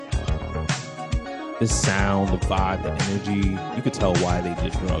this sound, the vibe, the energy. You could tell why they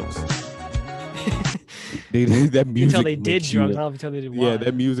did drugs. That music. You can tell they did makes drugs. you- I don't tell they did why. Yeah,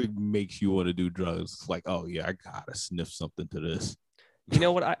 that music makes you want to do drugs. It's like, oh yeah, I gotta sniff something to this. You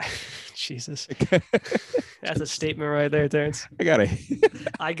know what? Jesus, that's a statement right there, Terrence. I gotta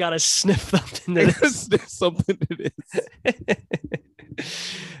I gotta sniff something to this. sniff something to this.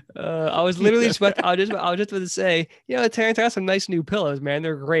 I was literally just about I was just about to say, you know, Terrence has some nice new pillows, man.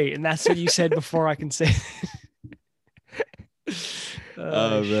 They're great, and that's what you said before I can say.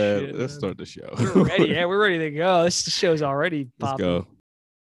 Oh man, shit, let's man. start the show. We're ready. Yeah, we're ready to go. This show's already Let's popping. go.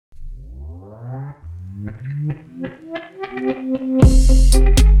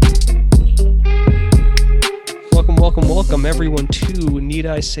 Welcome, everyone, to Need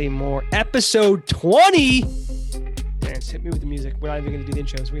I Say More, episode 20. Terrence, hit me with the music. We're not even going to do the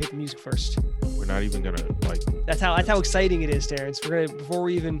intros. We hit the music first. We're not even gonna like. That's how exciting it is, Terrence. We're gonna before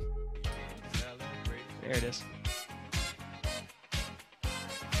we even. There it is.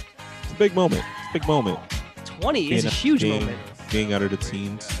 It's a big moment. It's a big moment. 20 is a huge moment. Being out of the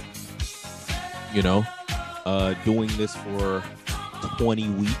teens. You know, doing this for 20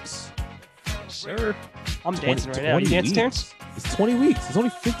 weeks. Sir, I'm 20 dancing right now. You dancing, weeks. Terrence? It's 20 weeks. It's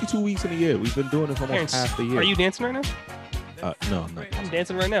only 52 weeks in a year. We've been doing this almost Terrence, half the year. are you dancing right now? No, I'm not. I'm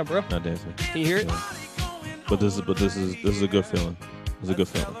dancing right now, bro. Not dancing. Can you hear it? Yeah. But this is a good feeling. It's a good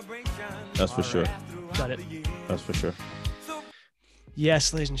feeling. That's for sure. Got it. That's for sure.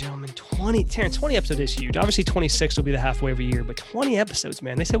 Yes, ladies and gentlemen, 20 episodes is huge. Obviously, 26 will be the halfway of a year, but 20 episodes,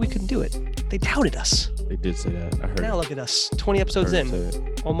 man. They said we couldn't do it. They doubted us. They did say that. I heard. Now look at us, 20 episodes Heard in, say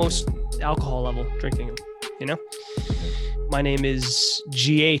it. almost alcohol level drinking. You know, my name is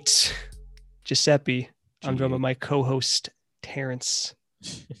G8 Giuseppe. I'm joined by my co-host Terrence,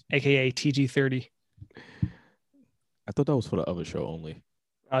 aka TG30. I thought that was for the other show only.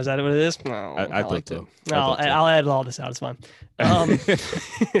 Oh, is that what it is? No, I thought liked so. it. I thought so. I'll edit all this out. It's fine.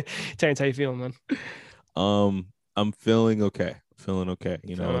 Terrence, how you feeling, man? I'm feeling okay. Feeling okay.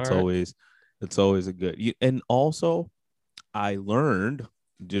 You know, Feeling it's always a good. And also, I learned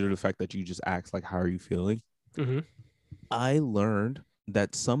due to the fact that you just asked like, how are you feeling? Mm-hmm. I learned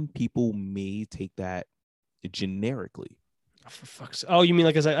that some people may take that generically. Oh, for fuck's sake. Oh, you mean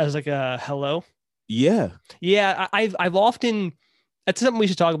like as like a hello? Yeah. Yeah, I've often. That's something we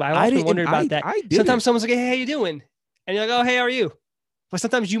should talk about. I've often wondered about that. Sometimes someone's like, "Hey, how you doing?" And you're like, "Oh, hey, how are you?" But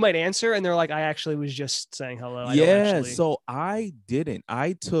sometimes you might answer, and they're like, "I actually was just saying hello." I don't actually... So I didn't.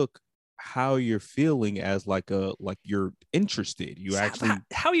 I took how you're feeling as like you're interested. You actually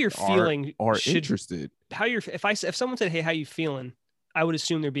how you're feeling are interested. How you're if someone said, "Hey, how you feeling?" I would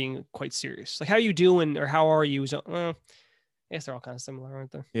assume they're being quite serious. Like, "How you doing?" or "How are you?" So, I guess they're all kind of similar,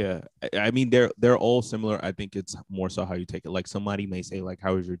 aren't they? Yeah, I mean they're all similar. I think it's more so how you take it. Like somebody may say like,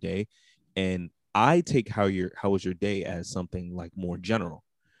 "How was your day?" and I take how was your day as something like more general,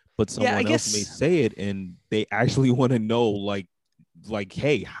 but someone else may say it and they actually want to know like,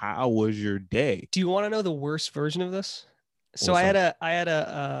 hey, how was your day? Do you want to know the worst version of this? So I had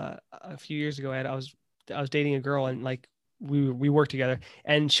a few years ago. I was dating a girl and like we worked together,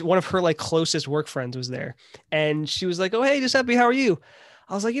 and one of her like closest work friends was there, and she was like, "Oh, hey, Giuseppe, how are you?"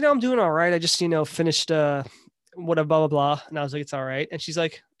 I was like, "I'm doing all right. I just finished whatever blah blah blah," and I was like, "It's all right," and she's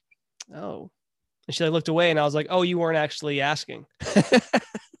like, "Oh," and she like looked away, and I was like, "Oh, you weren't actually asking."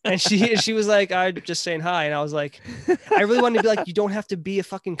 And she was like, "I'm just saying hi," and I was like, I really wanted to be like, "You don't have to be a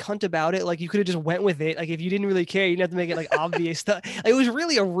fucking cunt about it. Like, you could have just went with it. Like, if you didn't really care, you didn't have to make it like obvious." It was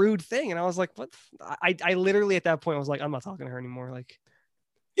really a rude thing, and I was like, "What?" I literally at that point was like, "I'm not talking to her anymore." Like,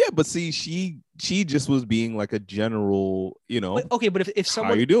 yeah, but see, she just was being like a general, But, okay, but if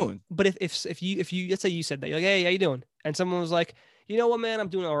someone, how you doing? But if you let's say you said that, you're like, "Hey, how you doing?" and someone was like, "You know what, man, I'm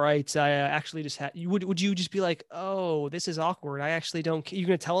doing all right. I actually just had," would you just be like, "Oh, this is awkward. I actually don't." You're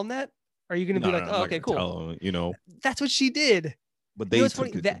gonna tell him that? Or are you gonna be like, "Oh, okay, cool." Tell him, That's what she did. But they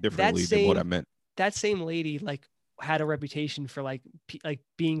took it differently than what I meant. That same lady like had a reputation for like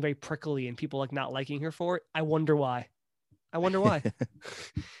being very prickly and people like not liking her for it. I wonder why.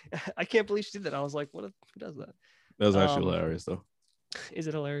 I can't believe she did that. I was like, "Who does that?" That was actually hilarious, though. Is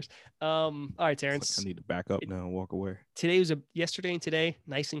it hilarious? All right, Terrence. I need to back up now and walk away. Today was yesterday and today,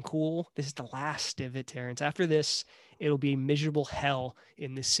 nice and cool. This is the last of it, Terrence. After this, it'll be miserable hell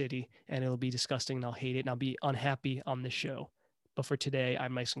in this city, and it'll be disgusting, and I'll hate it, and I'll be unhappy on this show. But for today,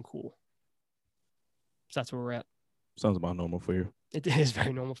 I'm nice and cool. So that's where we're at. Sounds about normal for you. It is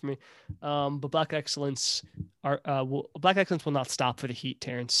very normal for me. But Black Excellence will not stop for the heat,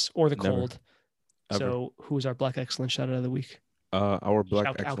 Terrence, or the cold. Ever. So who's our Black Excellence shout out of the week? Our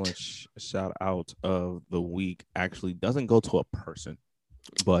Black Excellence shout out of the week actually doesn't go to a person,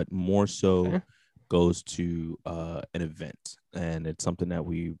 but more so goes to an event, and it's something that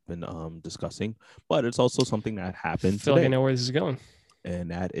we've been discussing, but it's also something that happened I feel today. like I know where this is going.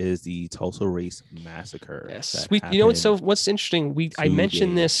 And that is the Tulsa Race Massacre. Yes, you know what's interesting. I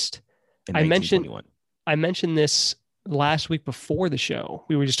mentioned this. I mentioned this last week before the show.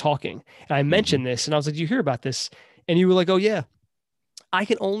 We were just talking, and I mentioned this, and I was like, "Do you hear about this?" And you were like, "Oh yeah." I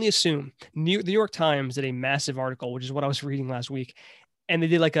can only assume the New York Times did a massive article, which is what I was reading last week, and they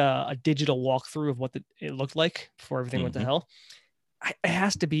did like a digital walkthrough of what it looked like before everything went to hell. It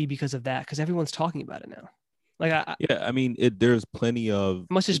has to be because of that, because everyone's talking about it now. I mean, there's plenty of.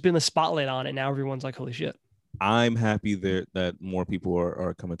 It must have just been the spotlight on it. Now everyone's like, "Holy shit!" I'm happy that more people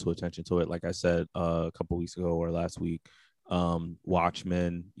are coming to attention to it. Like I said a couple weeks ago or last week,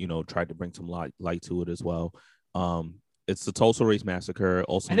 Watchmen, tried to bring some light to it as well. It's the Tulsa Race Massacre,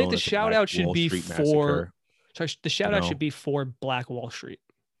 also I think the shout out should be for. Sorry, the shout out should be for Black Wall Street.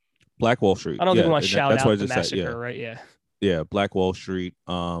 Black Wall Street. I don't think we want to shout out the massacre, right? Yeah. Yeah, Black Wall Street.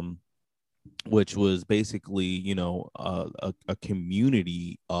 Which was basically, a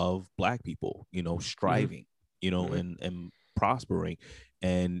community of Black people, striving, and prospering.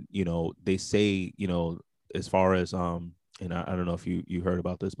 And, they say, as far as, and I don't know if you heard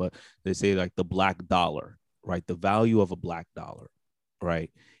about this, but they say like the Black dollar, right? The value of a Black dollar, right?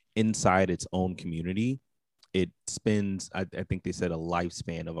 Inside its own community, it spends, I think they said, a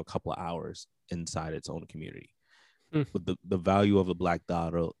lifespan of a couple of hours inside its own community. But the value of the Black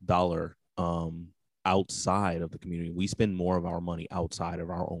dollar outside of the community, we spend more of our money outside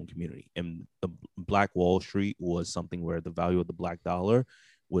of our own community. And the Black Wall Street was something where the value of the Black dollar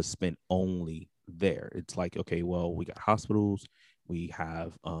was spent only there. It's like, okay, well, we got hospitals, we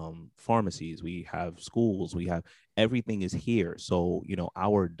have pharmacies, we have schools, we have everything is here. So,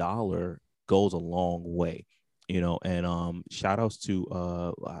 our dollar goes a long way, and shout outs to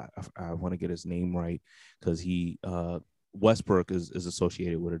I want to get his name right, because he Westbrook is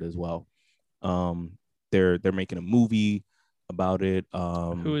associated with it as well. They're making a movie about it.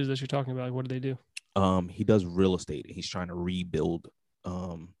 Who is this you're talking about? What do they do? He does real estate. He's trying to rebuild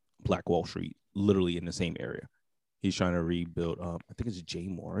Black Wall Street, literally in the same area. He's trying to rebuild. I think it's Jay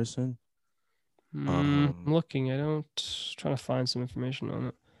Morrison. I'm looking. Trying to find some information on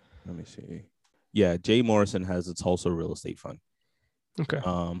it. Let me see. Yeah, Jay Morrison has a Tulsa real estate fund. Okay.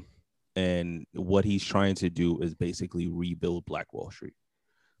 And what he's trying to do is basically rebuild Black Wall Street.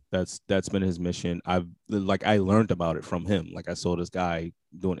 That's been his mission. I learned about it from him. Like, I saw this guy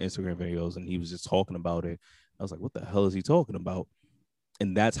doing Instagram videos and he was just talking about it. I was like, what the hell is he talking about?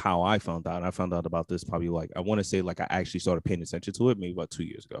 And that's how I found out. I found out about this probably I want to say I actually started paying attention to it maybe about 2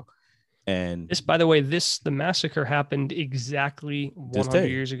 years ago. And this, by the way, the massacre happened exactly 100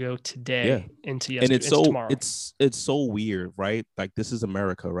 years ago today. Yeah. Into yesterday. And it's tomorrow. It's so weird, right? Like, this is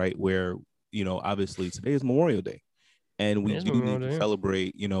America, right? Where, obviously today is Memorial Day. And we do need to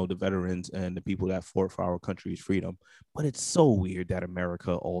celebrate, the veterans and the people that fought for our country's freedom. But it's so weird that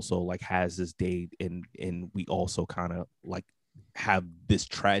America also has this day, and we also kind of have this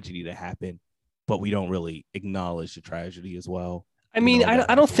tragedy to happen, but we don't really acknowledge the tragedy as well. I mean,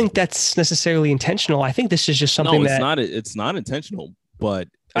 I don't think that's necessarily intentional. I think this is just something it's not intentional, but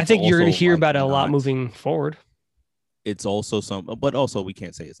I think you're going to hear about it a lot moving forward. It's also but also we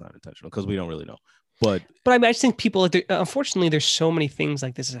can't say it's not intentional because we don't really know. But I mean, I just think people, unfortunately, there's so many things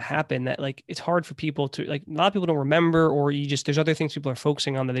like this that happen that it's hard for people to a lot of people don't remember, or there's other things people are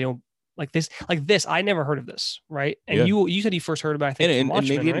focusing on that they don't like this. I never heard of this, right? And you said you first heard about it, I think, from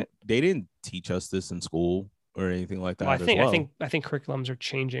Watchmen, maybe right? They didn't teach us this in school or anything like that. Well, I think curriculums are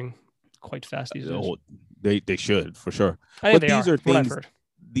changing quite fast these days. They should, for sure. But these are things.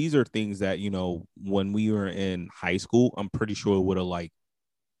 These are things that when we were in high school, I'm pretty sure it would have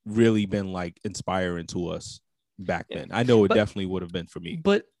really been inspiring to us back then. I know it definitely would have been for me.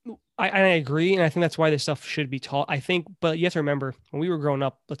 But I agree, and I think that's why this stuff should be taught. I think, but you have to remember when we were growing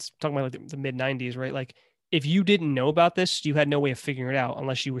up. Let's talk about the mid '90s, right? If you didn't know about this, you had no way of figuring it out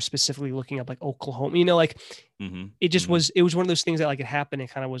unless you were specifically looking up Oklahoma. It just was. It was one of those things that it happened and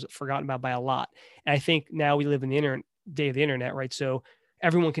kind of was forgotten about by a lot. And I think now we live in the day of the internet, right? So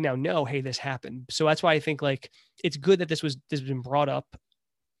everyone can now know, hey, this happened. So that's why I think it's good that this has been brought up,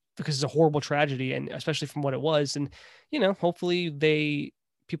 because it's a horrible tragedy, and especially from what it was. And hopefully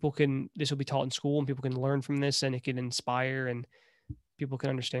this will be taught in school and people can learn from this, and it can inspire and people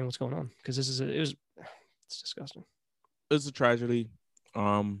can understand what's going on, because it's disgusting. It's a tragedy.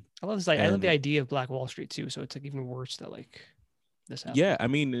 I love this. I love the idea of Black Wall Street too. So it's even worse that this happened. Yeah, I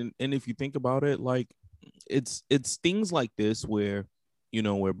mean, and if you think about it, it's things like this where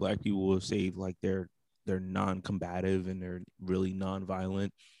where Black people will say they're non-combative and they're really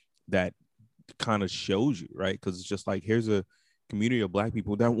non-violent, that kind of shows you, right? Because it's just like, here's a community of Black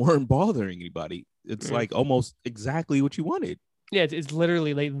people that weren't bothering anybody. It's like almost exactly what you wanted. Yeah, it's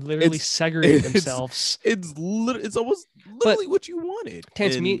literally, they literally segregate themselves. It's almost literally what you wanted.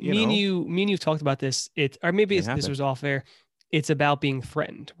 Terrence, me and you talked about this. Or maybe this was off air. It's about being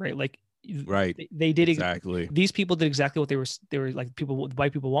threatened, right? Like, right. They did exactly. These people did exactly what they were like,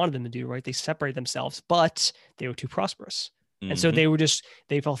 white people wanted them to do, right? They separated themselves, but they were too prosperous. And so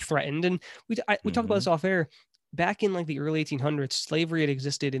they felt threatened. And we talked about this off air. Back in like the early 1800s, slavery had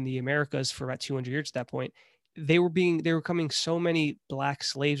existed in the Americas for about 200 years at that point. There were coming, so many Black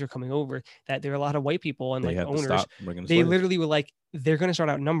slaves were coming over that there were a lot of white people and like owners. They literally were like, they're going to start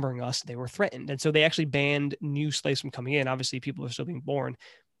outnumbering us. They were threatened. And so they actually banned new slaves from coming in. Obviously, people are still being born,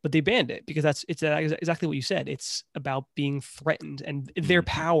 but they banned it because it's exactly what you said. It's about being threatened, and their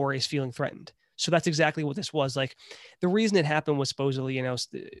power is feeling threatened. So that's exactly what this was. Like, the reason it happened was supposedly,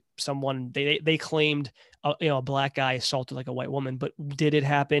 someone, they claimed, a Black guy assaulted like a white woman, but did it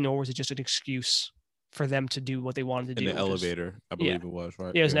happen, or was it just an excuse for them to do what they wanted to do? In the elevator, I believe it was,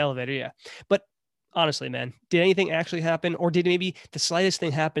 right? Yeah, it was an elevator, yeah. But honestly, man, did anything actually happen? Or did maybe the slightest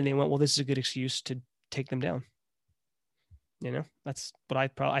thing happen? They went, well, this is a good excuse to take them down. That's what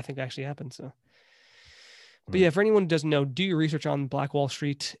I think actually happened. So, but yeah, for anyone who doesn't know, do your research on Black Wall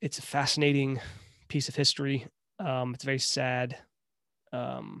Street. It's a fascinating piece of history. It's very sad.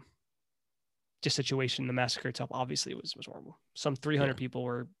 Just situation. The massacre itself obviously was horrible. Some 300 people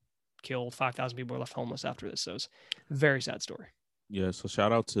were killed. 5,000 people were left homeless after this. So it's a very sad story. Yeah, so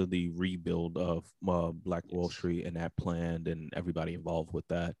shout out to the rebuild of Black Wall Street and that plan and everybody involved with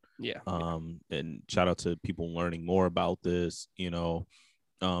that. Yeah. And shout out to people learning more about this.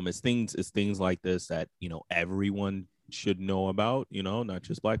 It's things like this that everyone should know about. Not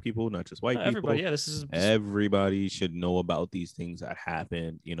just Black people, not just white people. Everybody, everybody should know about these things that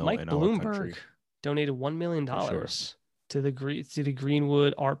happen. Mike in Bloomberg our country donated $1 million to the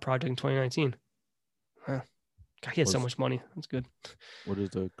Greenwood Art Project in 2019. Huh. God, he had so much money. That's good. What is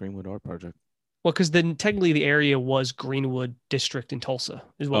the Greenwood Art Project? Well, because then technically the area was Greenwood District in Tulsa,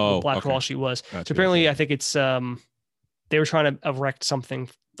 is what Black Wall Street was. Gotcha. So apparently, I think it's they were trying to erect something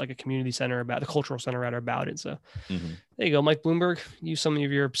like a community center the cultural center rather about it. So there you go, Mike Bloomberg. Use some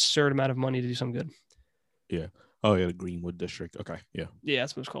of your absurd amount of money to do something good. Yeah. Oh yeah, the Greenwood District. Okay. Yeah. Yeah,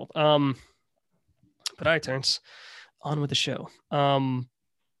 that's what it's called. But all right, Terrence, on with the show.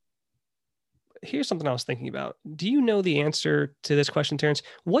 Here's something I was thinking about. Do you know the answer to this question, Terrence?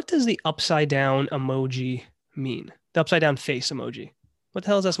 What does the upside down emoji mean? The upside down face emoji. What the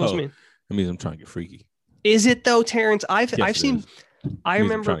hell is that supposed to mean? It means I'm trying to get freaky. Is it though, Terrence? I've seen. I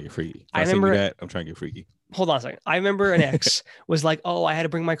remember. I'm trying to get freaky. I remember that. I'm trying to get freaky. Hold on a second. I remember an ex was like, "Oh, I had to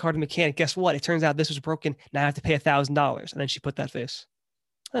bring my car to the mechanic. Guess what? It turns out this was broken. Now I have to pay $1,000." And then she put that face.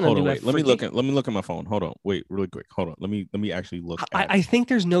 Hold on, wait. Let me look at my phone. Hold on, wait, really quick. Hold on. Let me actually look. I think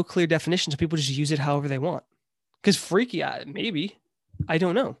there's no clear definition, so people just use it however they want. Because freaky, maybe, I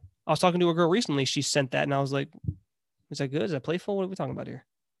don't know. I was talking to a girl recently. She sent that, and I was like, "Is that good? Is that playful? What are we talking about here?"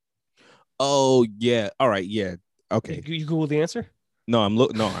 Oh yeah. All right. Yeah. Okay. You Googled the answer? No, I'm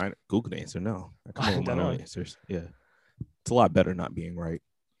looking. No, I Googled the answer. No, I come up with my own answers. Yeah, it's a lot better not being right.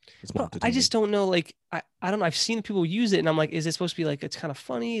 I just don't know. Like, I don't know. I've seen people use it, and I'm like, is it supposed to be like it's kind of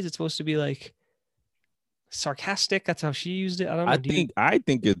funny? Is it supposed to be like sarcastic? That's how she used it. I don't know. I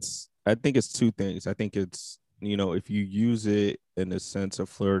think it's two things. I think it's if you use it in the sense of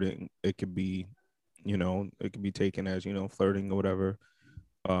flirting, it could be it could be taken as flirting or whatever.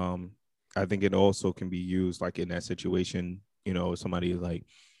 I think it also can be used like in that situation. Somebody is like,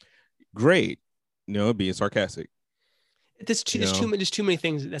 great, being sarcastic. There's too many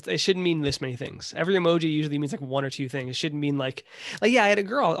things. It shouldn't mean this many things. Every emoji usually means like one or two things. It shouldn't mean like yeah, I had a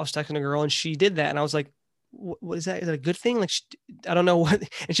girl. I was texting a girl and she did that, and I was like, "What is that? Is that a good thing?" Like, I don't know what.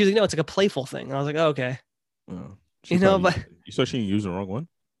 And she's like, "No, it's like a playful thing." And I was like, oh, "Okay." Oh, but you saw she used the wrong one.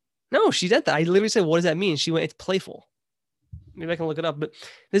 No, she did that. I literally said, "What does that mean?" She went, "It's playful." Maybe I can look it up, but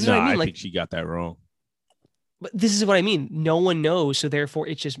this is what I mean. I think she got that wrong. But this is what I mean. No one knows, so therefore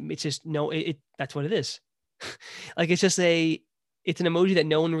it's just no. That's what it is. Like it's an emoji that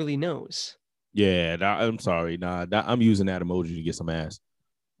no one really knows. Yeah, I'm sorry. I'm using that emoji to get some ass.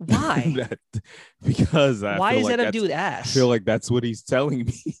 Why? Because why does that have to do with ass? I feel like that's what he's telling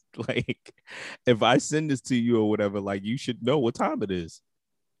me. Like, if I send this to you or whatever, like you should know what time it is.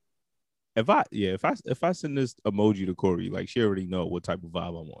 If I send this emoji to Corey, like she already know what type of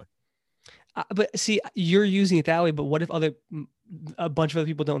vibe I'm on. But see, you're using it that way. But what if a bunch of other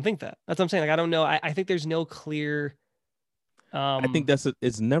people don't think that? That's what I'm saying. Like, I don't know. I think there's no clear. I think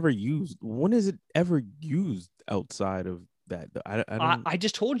it's never used. When is it ever used outside of that. I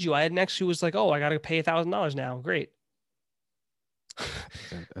just told you I had an ex who was like, oh, I got to pay $1,000 now. Great.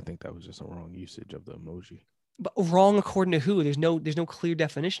 I think that was just a wrong usage of the emoji. But wrong according to who? There's no clear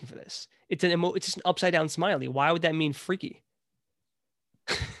definition for this. It's just an upside down smiley. Why would that mean freaky?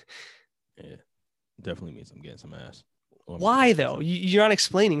 Yeah, definitely means I'm getting some ass. Why though? You're not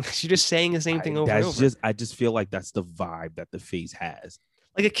explaining. You're just saying the same thing over and over. I just feel like that's the vibe that the face has.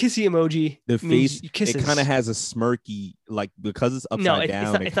 Like a kissy emoji. The face, it kind of has a smirky, like because it's upside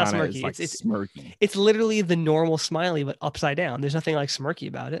down. It's not smirky. It's smirky. It's literally the normal smiley, but upside down. There's nothing like smirky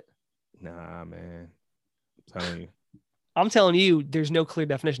about it. Nah, man. I'm telling you, there's no clear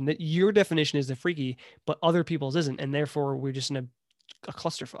definition. That your definition is the freaky, but other people's isn't, and therefore we're just in a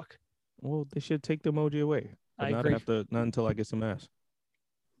clusterfuck. Well, they should take the emoji away. I agree. Not until I get some ass.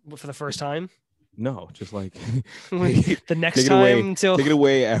 For the first time? No, just like the next time. Take it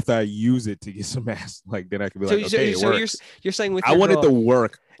away after I use it to get some ass. Like then I can be like, okay, it works. You're saying with I want it to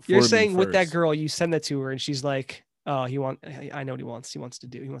work. You're saying with that girl, you send that to her, and she's like, oh, I know what he wants. He wants to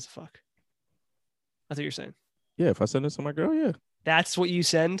fuck. That's what you're saying. Yeah, if I send it to my girl, yeah. That's what you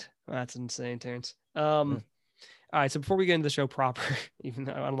send? Oh, that's insane, Terrence. All right, so before we get into the show proper, even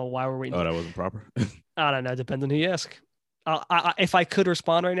though I don't know why we're waiting. Oh, that wasn't proper? I don't know. It depends on who you ask. If I could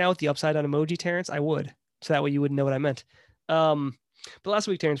respond right now with the upside down emoji, Terrence, I would. So that way you wouldn't know what I meant. But last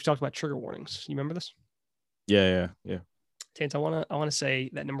week, Terrence, we talked about trigger warnings. You remember this? Yeah. Terrence, I wanna say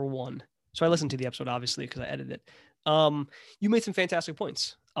that number one. So I listened to the episode, obviously, because I edited it. You made some fantastic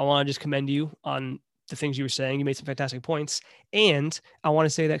points. I want to just commend you on the things you were saying. You made some fantastic points. And I want to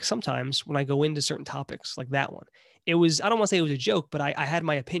say that sometimes when I go into certain topics like that one, I don't want to say it was a joke, but I had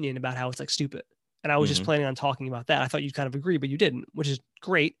my opinion about how it's like stupid. And I was just planning on talking about that. I thought you'd kind of agree, but you didn't, which is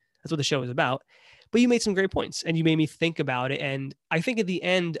great. That's what the show is about. But you made some great points and you made me think about it. And I think at the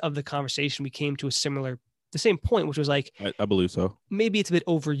end of the conversation, we came to the same point, which was like, I believe so. Maybe it's a bit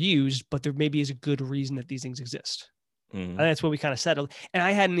overused, but there maybe is a good reason that these things exist. And that's what we kind of settled. And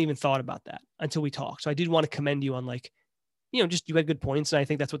I hadn't even thought about that until we talked. So I did want to commend you on just you had good points. And I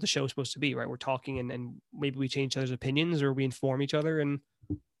think that's what the show is supposed to be, right? We're talking and maybe we change each other's opinions or we inform each other. And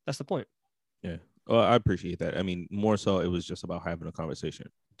that's the point. Yeah. Well, I appreciate that. I mean, more so it was just about having a conversation.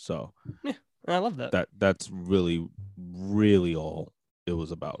 So yeah, I love that. That's really, really all it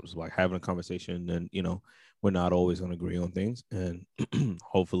was about. It was like having a conversation and, we're not always going to agree on things. And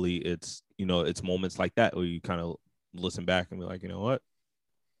hopefully it's moments like that where you kind of listen back and be like, you know what?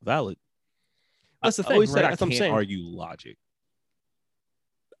 Valid. That's the thing. I always right? said I can't argue logic.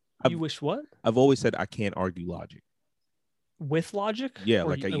 You wish what? I've always said I can't argue logic. With logic? Yeah,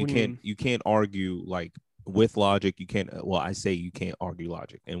 like you can't argue like with logic. You can't. Well, I say you can't argue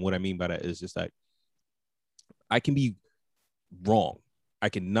logic, and what I mean by that is just that I can be wrong. I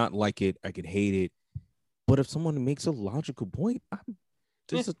can not like it. I can hate it. But if someone makes a logical point,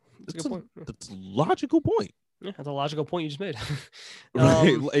 that's a logical point. Yeah, that's a logical point you just made.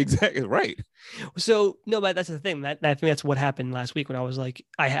 Right, exactly right. So no, but that's the thing. I think that's what happened last week when I was like,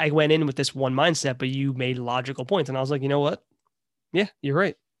 I went in with this one mindset, but you made logical points, and I was like, you know what? Yeah, you're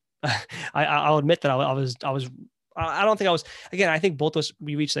right. I'll admit that I don't think I was. Again, I think both of us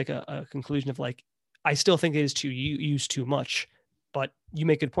we reached like a conclusion of like, I still think it is used too much, but you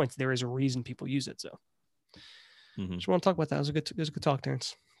make good points. There is a reason people use it. So, just want to talk about that. It was a good talk,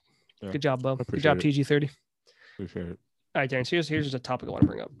 Terrence. Yeah, good job, Bo. Good job, TG30. Appreciate it. All right, Terrence, here's a topic I want to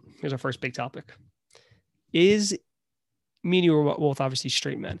bring up. Here's our first big topic. Me and you are both obviously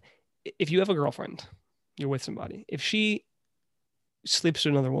straight men. If you have a girlfriend, you're with somebody, if she sleeps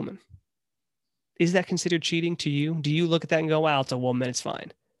with another woman, is that considered cheating to you? Do you look at that and go, wow, it's a woman, it's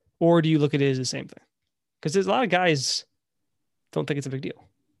fine? Or do you look at it as the same thing? Because there's a lot of guys don't think it's a big deal.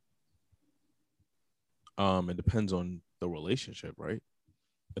 It depends on the relationship, right?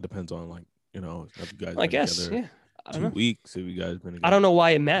 It depends on like, have you guys I guess, yeah. 2 weeks? Have you guys been together? I don't know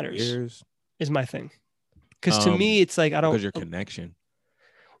why it matters. Years? Is my thing. Because to me, it's like because your connection.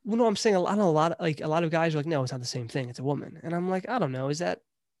 Well, no, I'm saying a lot of guys are like, no, it's not the same thing. It's a woman, and I'm like, I don't know. Is that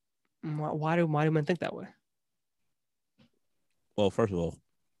why do men think that way? Well, first of all,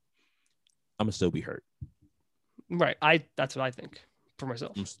 I'm gonna still be hurt. Right. That's what I think for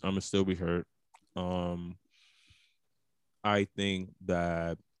myself. I'm gonna still be hurt. I think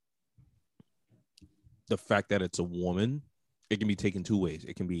that the fact that it's a woman, it can be taken two ways.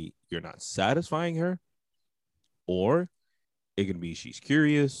 It can be you're not satisfying her, or it can be she's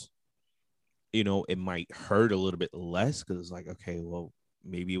curious. It might hurt a little bit less because it's like, okay, well,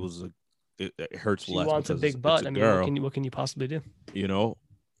 maybe it hurts less. She wants a big butt. I mean, what can you possibly do? Or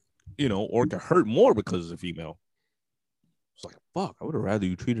it can hurt more because it's a female. It's like, fuck, I would have rather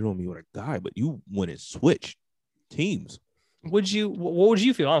you treated on me with a guy, but you went and switched teams. What would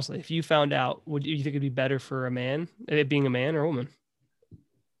you feel, honestly, if you found out? Would you think it'd be better for a man, it being a man or a woman?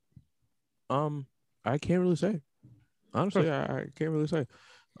 I can't really say. Huh. Honestly, I can't really say.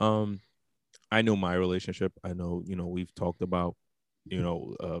 Um, I know my relationship. I know, we've talked about,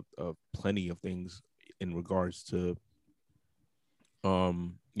 plenty of things in regards to,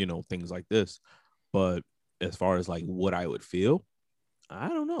 things like this. But as far as like what I would feel, I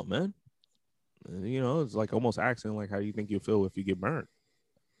don't know, man. It's like almost asking like how you think you feel if you get burned.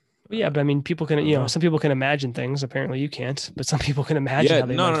 But yeah, but I mean, people can, I don't know. some people can imagine things. Apparently, you can't. But some people can imagine Yeah, how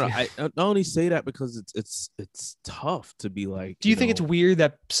they no, might no, no. feel. I only say that because it's tough to be like, Do you think it's weird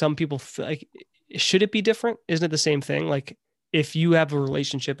that some people feel like, should it be different? Isn't it the same thing? Like, if you have a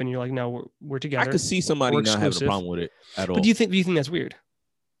relationship and you're like, no, we're I together, could see we're somebody not having a exclusive. problem with it at But all. do you think that's weird?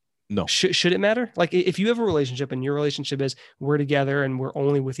 No, Should it matter? Like, if you have a relationship and your relationship is we're together and we're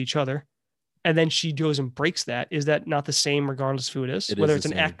only with each other, and then she goes and breaks that, is that not the same regardless of who it is? it is Whether the it's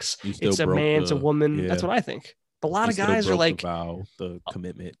an same. ex, You still it's a broke man, it's a the woman. That's yeah. what I think. But a lot You of still guys are broke the like, vow, the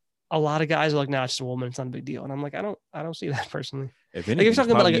commitment. a lot of guys are like, nah, it's just a woman. It's not a big deal. And I'm like, I don't see that personally. If Like if you're anything, it's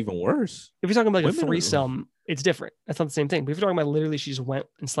talking about probably like even worse. if you're talking about like a Women are threesome, it's different. That's not the same thing. But if you're talking about literally she just went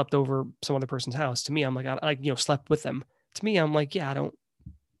and slept over some other person's house, to me, I'm like, I like, slept with them. To me, I'm like, yeah,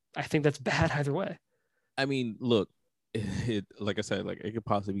 I think that's bad either way. I mean, look, like I said, like it could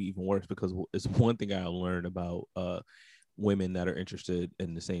possibly be even worse because it's one thing I learned about women that are interested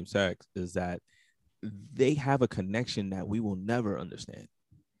in the same sex is that they have a connection that we will never understand.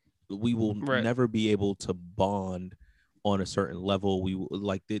 We will Right. never be able to bond on a certain level. We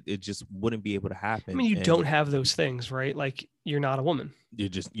like it just wouldn't be able to I happen. mean, you don't And have those things, right? Like you're not a woman. you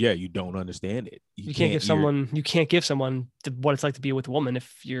don't understand it. You can't give someone what it's like to be with a woman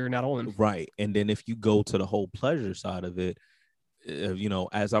if you're not a woman. Right. And then if you go to the whole pleasure side of it,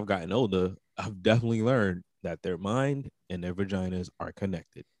 as I've gotten older, I've definitely learned that their mind and their vaginas are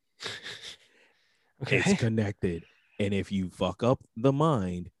connected. Okay. It's connected. And if you fuck up the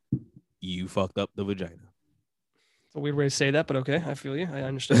mind, you fucked up the vagina. It's a weird way to say that, but okay, I feel you. I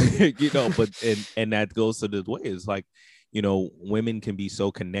understand. But and that goes to this way. It's like, women can be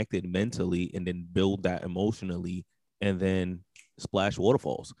so connected mentally and then build that emotionally and then splash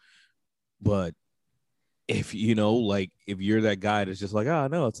waterfalls. But if if you're that guy that's just like, oh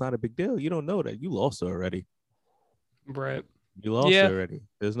no, it's not a big deal, you don't know that you lost her already. Right. You lost her already.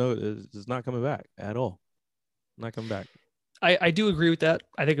 It's not coming back at all. Not coming back. I do agree with that.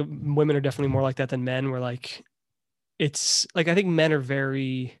 I think women are definitely more like that than men. Where like, it's like I think men are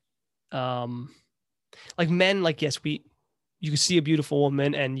very, like men, like yes, you can see a beautiful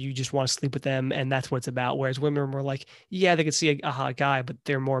woman and you just want to sleep with them and that's what it's about. Whereas women are more like, yeah, they could see a hot guy, but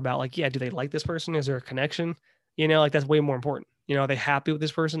they're more about like, yeah, do they like this person? Is there a connection? Like that's way more important. Are they happy with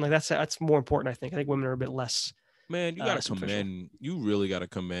this person? Like that's more important. I think women are a bit less. Man, you gotta commend. You really gotta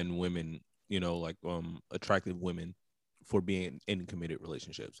commend women. Like attractive women for being in committed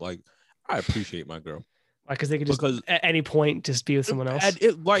relationships. Like I appreciate my girl. Because they could just at any point just be with someone else.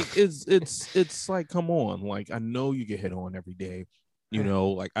 It's like, come on, like I know you get hit on every day,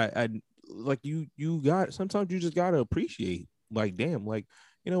 like I like you got sometimes you just gotta appreciate, like, damn, like,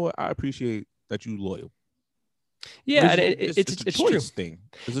 you know what, I appreciate that you loyal. Yeah, it's a choice true thing.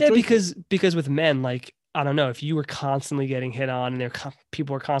 Yeah, because with men, like I don't know, if you were constantly getting hit on and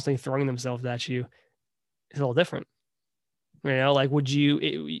people are constantly throwing themselves at you, it's a little different. Like would you?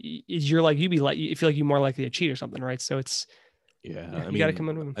 You're like you feel like you're more likely to cheat or something, right? So it's I you mean, gotta come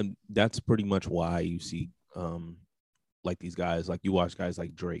in with them. that's pretty much why you see like these guys, like you watch guys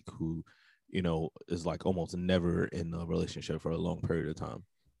like Drake who is like almost never in a relationship for a long period of time.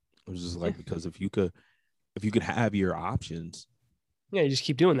 It was just like because if you could have your options, you just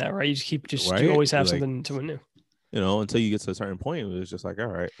keep doing that, right? You just keep right? You always have like, something new. Until you get to a certain point, it was just like, all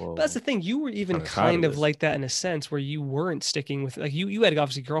right, well. But that's the thing. You were even kind of like that in a sense where you weren't sticking with like you had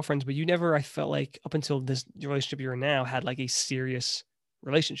obviously girlfriends, but you never, I felt like up until this relationship you're in now had like a serious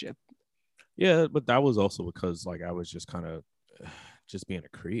relationship. Yeah, but that was also because like I was just kind of just being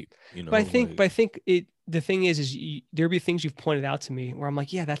a creep, But I think the thing is there'll be things you've pointed out to me where I'm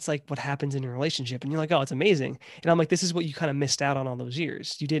like, yeah, that's like what happens in a relationship, and you're like, oh, it's amazing, and I'm like, this is what you kind of missed out on all those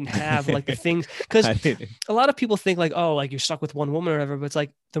years. You didn't have like the things because a lot of people think like, oh, like you're stuck with one woman or whatever, but it's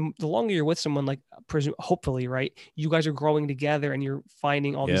like the longer you're with someone, like hopefully, right, you guys are growing together and you're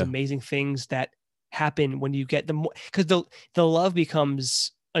finding all these amazing things that happen when you get them, because the love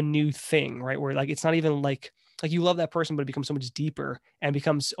becomes a new thing, right? Where like it's not even like you love that person, but it becomes so much deeper and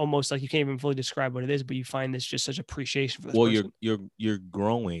becomes almost like you can't even fully describe what it is, but you find this just such appreciation for this person. You're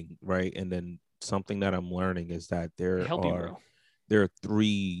growing, right? And then something that I'm learning is that there are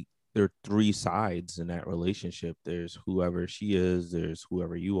three there are three sides in that relationship. There's whoever she is, there's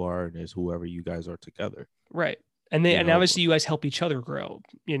whoever you are, and there's whoever you guys are together. Right. And obviously you guys help each other grow,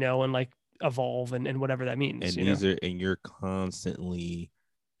 and like evolve and whatever that means. And you're constantly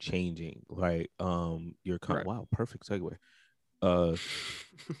changing. Right. Right. Wow, perfect segue.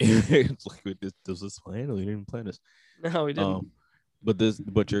 It's like this was planned. We didn't plan this. No, we didn't.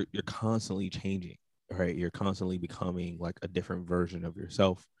 But you're constantly changing, right? You're constantly becoming like a different version of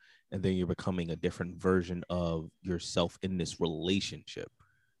yourself, and then you're becoming a different version of yourself in this relationship,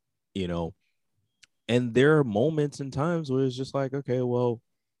 and there are moments and times where it's just like, okay, well,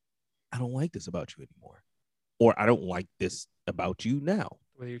 I don't like this about you anymore, or I don't like this about you now.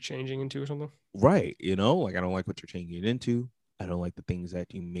 Whether you're changing into or something, right? Like, I don't like what you're changing into. I don't like the things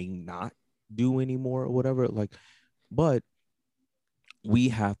that you may not do anymore or whatever. Like, but we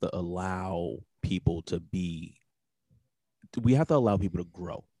have to allow people to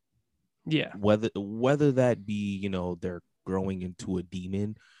grow. Yeah. Whether that be, they're growing into a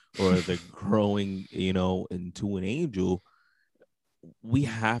demon or they're growing, into an angel, we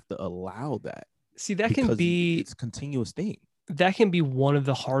have to allow that. See, that can be, it's a continuous thing. That can be one of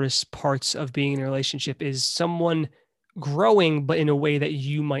the hardest parts of being in a relationship, is someone growing, but in a way that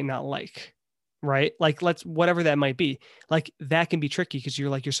you might not like. Right. Like, whatever that might be, like, that can be tricky because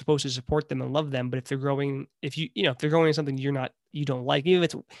you're supposed to support them and love them. But if they're growing, if they're growing in something you don't like, even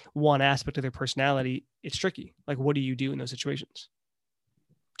if it's one aspect of their personality, it's tricky. Like, what do you do in those situations?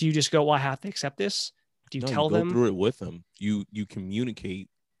 Do you just go, well, I have to accept this? Do you tell them? You go through it with them. You communicate,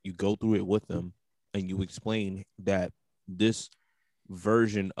 you go through it with them, and you explain that this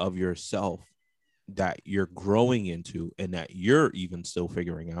version of yourself that you're growing into and that you're even still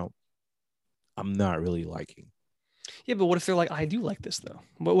figuring out, I'm not really liking. Yeah, but what if they're like, I do like this though?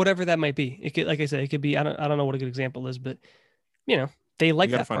 But whatever that might be, it could, like I said, it could be. I don't know what a good example is, but they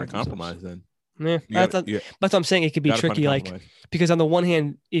like that. Find a compromise then. Yeah, that's what I'm saying. It could be tricky, like, because on the one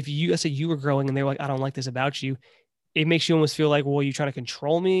hand, if let's say you were growing and they were like, I don't like this about you, it makes you almost feel like, well, you're trying to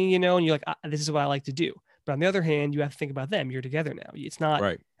control me, and you're like, this is what I like to do. But on the other hand, you have to think about them. You're together now. It's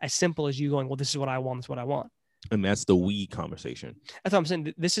not as simple as you going, well, this is what I want. This is what I want. And that's the we conversation. That's what I'm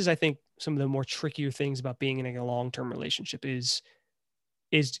saying. This is, I think, some of the more trickier things about being in a long-term relationship is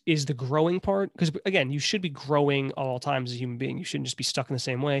the growing part. Because again, you should be growing all times as a human being. You shouldn't just be stuck in the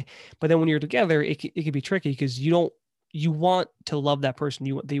same way. But then when you're together, it can be tricky because you want to love that person.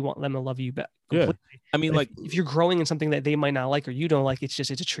 You want them to love you back. Yeah. I mean, like, if you're growing in something that they might not like or you don't like, it's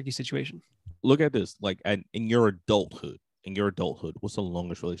a tricky situation. Look at this. Like, in your adulthood, what's the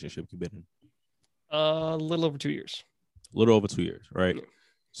longest relationship you've been in? A little over 2 years. A little over 2 years, right? Yeah.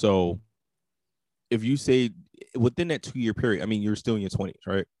 So if you say within that 2 year period, I mean, you're still in your 20s,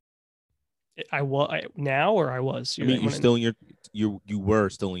 right? I was. I mean, you're still in you were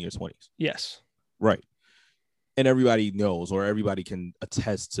still in your 20s. Yes. Right. And everybody knows, or everybody can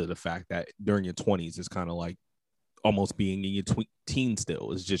attest to the fact that during your 20s is kind of like almost being in your teen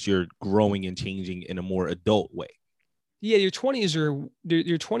still. It's just you're growing and changing in a more adult way. Yeah, your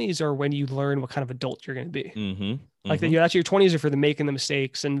 20s are when you learn what kind of adult you're going to be. Mm-hmm. Like that's your 20s are for the making the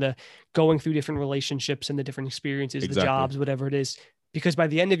mistakes and the going through different relationships and the different experiences, the jobs, whatever it is. Because by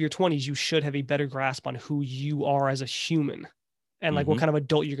the end of your 20s, you should have a better grasp on who you are as a human and like what kind of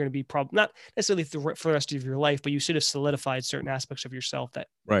adult you're going to be. Probably not necessarily for the rest of your life, but you should have solidified certain aspects of yourself that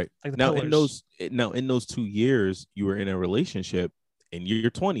right. Like now in those 2 years you were in a relationship in your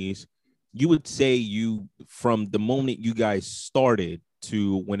 20s. You would say from the moment you guys started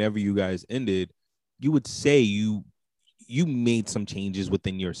to whenever you guys ended, you would say you made some changes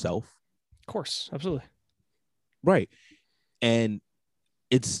within yourself. Of course, absolutely. Right. And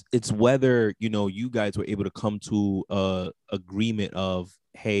it's whether, you guys were able to come to a agreement of,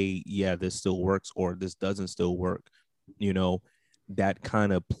 hey, yeah, this still works or this doesn't still work. That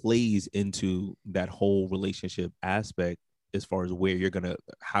kind of plays into that whole relationship aspect. As far as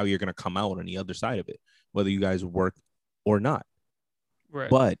how you're gonna come out on the other side of it, whether you guys work or not. Right.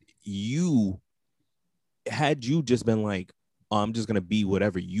 But had you just been like, oh, I'm just gonna be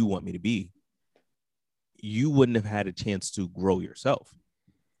whatever you want me to be, you wouldn't have had a chance to grow yourself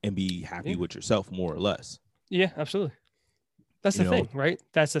and be happy with yourself, more or less. Yeah, absolutely. That's the thing, right?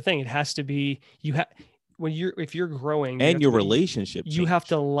 That's the thing. It has to be if you're growing and your relationship, you have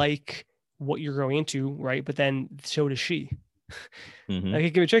to like what you're growing into, right? But then so does she. Like,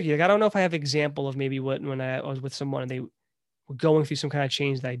 it can be tricky. Like, I don't know if I have an example of maybe when I was with someone and they were going through some kind of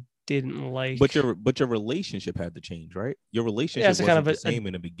change that I didn't like. But your relationship had to change, right? Your relationship wasn't kind of the same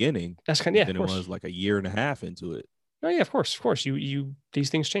in the beginning. That's kind of than it was like a year and a half into it. Oh yeah, of course. You these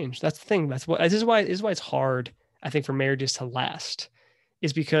things change. That's the thing. This is why it's hard, I think, for marriages to last,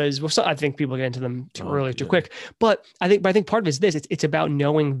 is because, well, I think people get into them too early, too quick. But I think part of it is this: it's about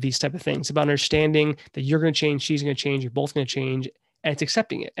knowing these type of things. It's about understanding that you're going to change, she's going to change, you're both going to change, and it's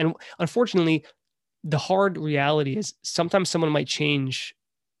accepting it. And unfortunately, the hard reality is sometimes someone might change,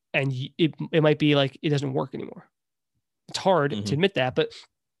 and it might be like it doesn't work anymore. It's hard to admit that, but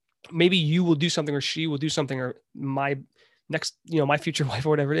maybe you will do something, or she will do something, or my next, my future wife or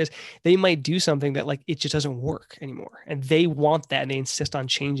whatever it is, they might do something that like it just doesn't work anymore, and they want that, and they insist on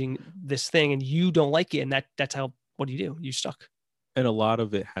changing this thing, and you don't like it, and that's how, what do? You stuck. And a lot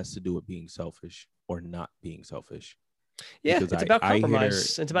of it has to do with being selfish or not being selfish. Yeah, because it's about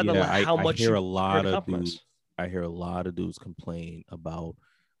compromise. It's about how much. I hear a lot of dudes. I hear a lot of dudes complain about,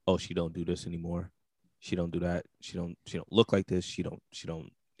 oh, she don't do this anymore. She don't do that. She don't look like this. She don't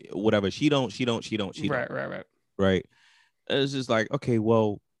whatever. She don't. Right. It's just like, okay,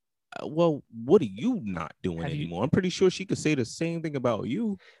 well, what are you not doing anymore? I'm pretty sure she could say the same thing about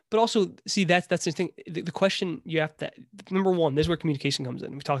you. But also, see, that's the thing. The question you have to, number one, this is where communication comes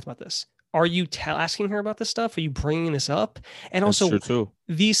in. We talked about this. Are you asking her about this stuff? Are you bringing this up? And that's also, true too.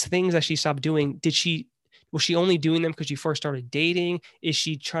 These things that she stopped doing, was she only doing them because you first started dating? Is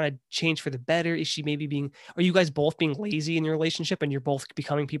she trying to change for the better? Is she maybe are you guys both being lazy in your relationship and you're both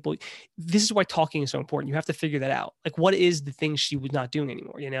becoming people? This is why talking is so important. You have to figure that out. Like, what is the thing she was not doing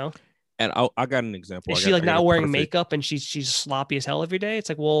anymore, And I got an example. Is she not wearing makeup and she's sloppy as hell every day? It's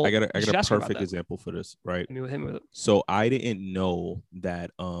like, well, I got a perfect example for this, right? With him. So I didn't know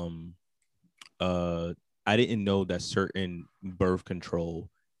that certain birth control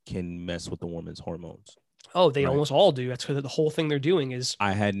can mess with the woman's hormones. Oh, they almost all do. That's the whole thing they're doing is.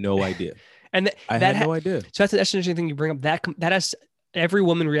 I had no idea. And I had no idea. So that's an interesting thing you bring up. That has, every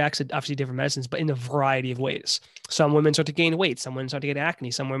woman reacts to obviously different medicines, but in a variety of ways. Some women start to gain weight. Some women start to get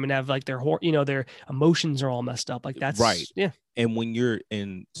acne. Some women have like their emotions are all messed up. Like that's right. Yeah.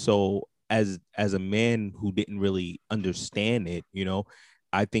 And so as a man who didn't really understand it,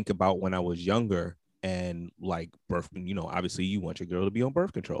 I think about when I was younger and like birth, obviously you want your girl to be on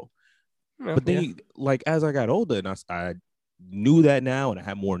birth control. But then, like, as I got older and I knew that now and I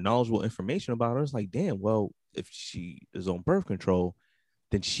had more knowledgeable information about her, it's like, damn, well, if she is on birth control,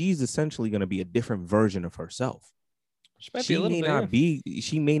 then she's essentially going to be a different version of herself. She may not be,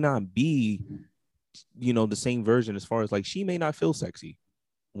 the same version as far as like, she may not feel sexy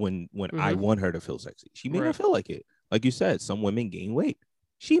when I want her to feel sexy. She may not feel like it. Like you said, some women gain weight.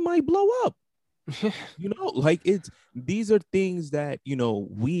 She might blow up. Like these are things that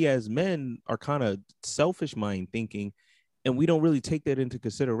we as men are kind of selfish mind thinking, and we don't really take that into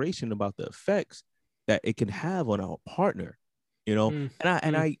consideration about the effects that it can have on our partner, and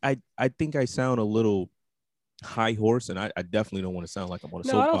I think I sound a little high horse, and I definitely don't want to sound like I'm on a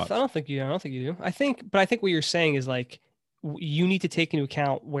soapbox. I don't think you do. I think what you're saying is like, you need to take into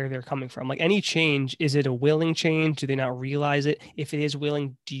account where they're coming from. Like any change, is it a willing change? Do they not realize it? If it is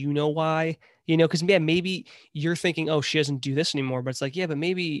willing, do you know why? Because maybe you're thinking, oh, she doesn't do this anymore, but it's like, yeah, but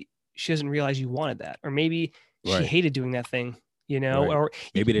maybe she doesn't realize you wanted that, or maybe she hated doing that thing, or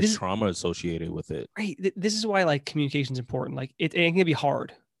maybe there's trauma associated with it. Right. This is why like communication is important. Like it can be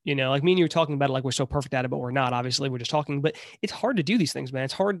hard. Like me and you were talking about it, like we're so perfect at it, but we're not. Obviously, we're just talking. But it's hard to do these things, man.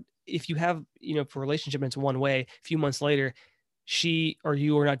 It's hard if you have, for a relationship, and it's one way. A few months later, she or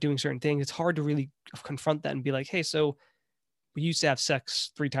you are not doing certain things. It's hard to really confront that and be like, hey, so we used to have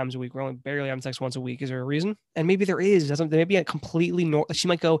sex 3 times a week. We're only barely having sex once a week. Is there a reason? And maybe there is. Maybe a completely normal. She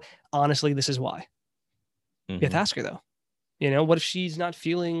might go, honestly, this is why. You have to ask her though. What if she's not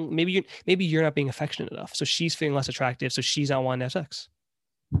feeling? Maybe you're not being affectionate enough, so she's feeling less attractive, so she's not wanting to have sex.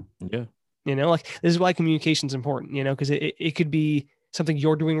 Yeah. Like this is why communication is important, because it could be something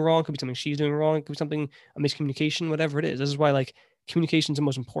you're doing wrong. It could be something she's doing wrong. It could be something, a miscommunication, whatever it is. This is why like communication is the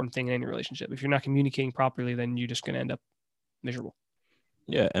most important thing in any relationship. If you're not communicating properly, then you're just going to end up miserable.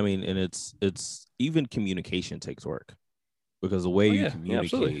 Yeah. I mean, and it's even communication takes work, because the way you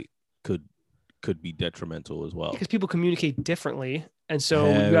communicate could be detrimental as well. Because people communicate differently. And so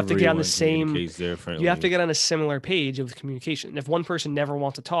you have to get on the same, you have to get on a similar page of communication. If one person never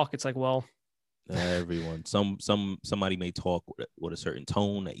wants to talk, it's like, well, everyone, somebody may talk with a certain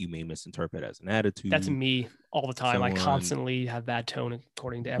tone that you may misinterpret as an attitude. That's me all the time. I constantly have bad tone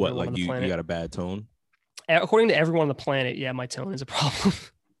according to everyone on the planet. You got a bad tone? According to everyone on the planet, yeah, my tone is a problem.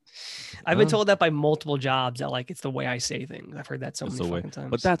 I've been told that by multiple jobs, that like it's the way I say things. I've heard that so many fucking times.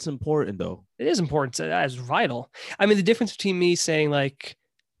 But that's important though. It is important. That is vital. I mean, the difference between me saying like,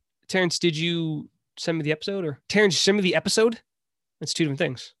 Terrence, did you send me the episode? Or Terrence, send me the episode? It's 2 different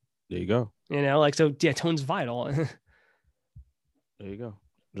things. There you go. So yeah, tone's vital. There you go.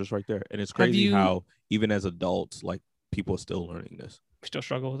 Just right there. And it's crazy how even as adults, like people are still learning this. still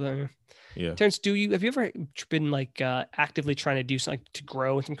struggle with that. Yeah. Terrence, have you ever been like actively trying to do something to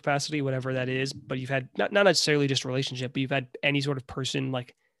grow in some capacity, whatever that is, but you've had not necessarily just a relationship, but you've had any sort of person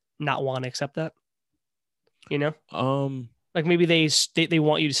like not want to accept that? You know? Like maybe they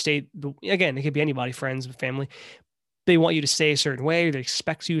want you to stay, again, it could be anybody, friends, family. They want you to stay a certain way, or they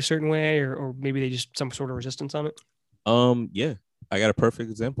expect you a certain way, or maybe they just some sort of resistance on it. Yeah, I got a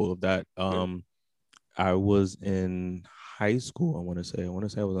perfect example of that. I was in high school. I want to say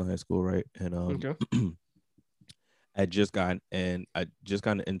I was in high school, right? And Okay. I just got an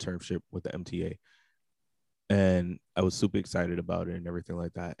internship with the MTA, and I was super excited about it and everything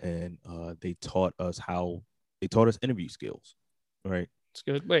like that. And they taught us interview skills, right? It's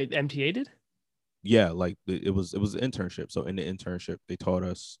good. Wait, MTA did? Yeah, like it was an internship. So in the internship, they taught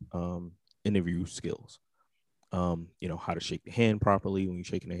us interview skills. How to shake the hand properly when you're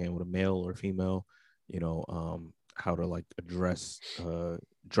shaking the hand with a male or a female, how to like dress for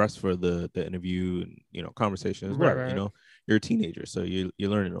the interview and, conversation as well. Right. You're a teenager, so you're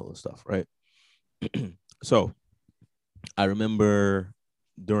learning all this stuff, right? So I remember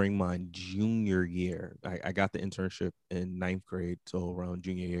during my junior year, I got the internship in 9th grade. So around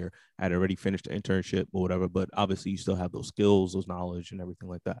junior year, I had already finished the internship or whatever, but obviously you still have those skills, those knowledge and everything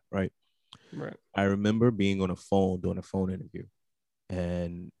like that, right? Right. I remember being on a phone doing a phone interview,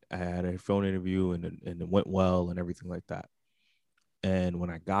 and I had a phone interview and it went well and everything like that. And when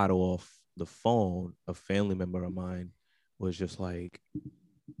I got off the phone, a family member of mine was just like,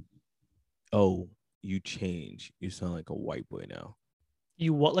 "Oh, you changed. You sound like a white boy now."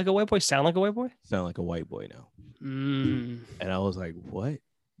 You what? Like a white boy? Sound like a white boy? Sound like a white boy now. And I was like, "What?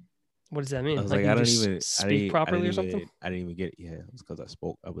 What does that mean?" I was like I don't even speak properly or something. I didn't even get it. Yeah, it was because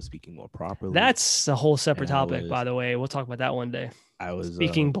I was speaking more properly. That's a whole separate topic, by the way. We'll talk about that one day. I was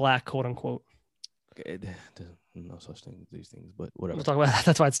speaking black, quote unquote. No such thing as these things, but whatever. We'll talk about that.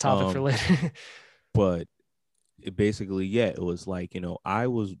 That's why it's topic for later. But it basically, it was like, I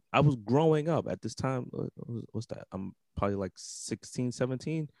was growing up at this time. What's that? I'm probably like 16,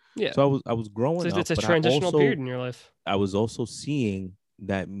 17. Yeah. So I was growing up. It's a transitional period in your life. I was also seeing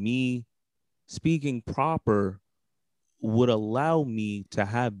that me speaking proper would allow me to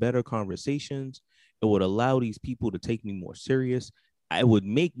have better conversations. It would allow these people to take me more serious. It would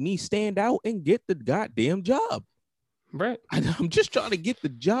make me stand out and get the goddamn job. Right. I'm just trying to get the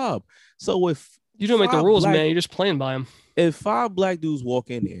job. So if you don't make the rules, man, you're just playing by them. If 5 black dudes walk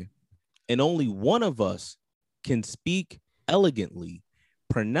in here and only one of us can speak elegantly,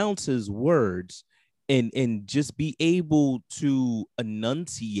 pronounce his words, and just be able to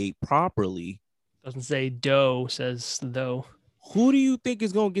enunciate properly. Doesn't say dough, says though. Who do you think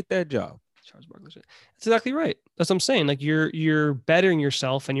is going to get that job? Charles Barkley. That's exactly right. That's what I'm saying. Like you're bettering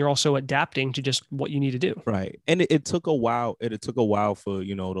yourself, and you're also adapting to just what you need to do. Right. And it took a while. It took a while for,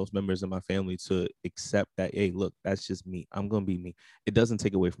 those members of my family to accept that, hey, look, that's just me. I'm going to be me. It doesn't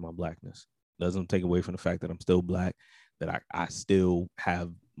take away from my blackness. It doesn't take away from the fact that I'm still black, that I still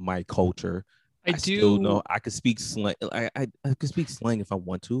have my culture. I still know I could speak slang. I could speak slang if I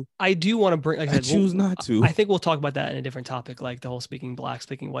want to. I do want to bring. Like I choose not to. I think we'll talk about that in a different topic, like the whole speaking black,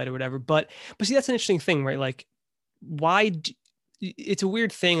 speaking white, or whatever. But see, that's an interesting thing, right? Like, it's a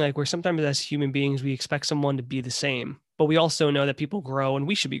weird thing, like where sometimes as human beings we expect someone to be the same, but we also know that people grow and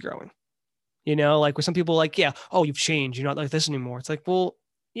we should be growing. Like with some people, like, yeah, oh, you've changed. You're not like this anymore. It's like, well,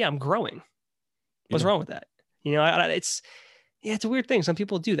 yeah, I'm growing. What's wrong with that? It's a weird thing. Some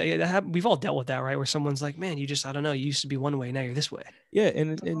people do that. We've all dealt with that, right? Where someone's like, man, I don't know, you used to be one way, now you're this way. Yeah.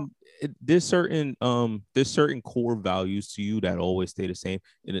 And there's certain core values to you that always stay the same.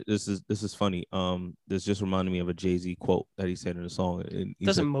 And this is funny. This just reminded me of a Jay-Z quote that he said in a song. And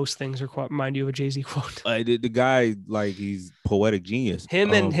doesn't most things remind you of a Jay-Z quote? The guy, like, he's poetic genius.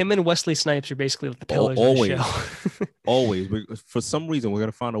 Him and Wesley Snipes are basically like the pillars of the show. Always. For some reason, we're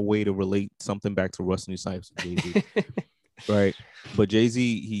gonna find a way to relate something back to Wesley Snipes and Jay-Z. Right. But Jay-Z,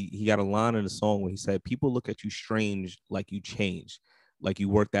 he got a line in the song where he said, people look at you strange, like you changed, like you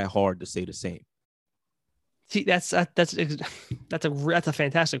worked that hard to stay the same. See, that's a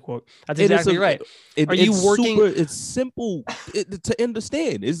fantastic quote. That's exactly right. Are you working? It's simple to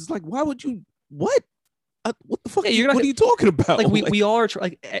understand. It's like, why would you? What? What the fuck? What are you talking about? Like we all are.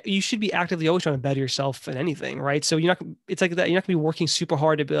 Like you should be actively always trying to better yourself in anything, right? So you're not. It's like that. You're not gonna be working super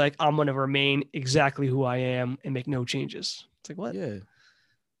hard to be like, I'm gonna remain exactly who I am and make no changes. It's like, what? Yeah,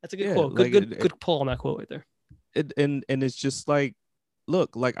 that's a good quote. Good pull on that quote right there. And it's just like,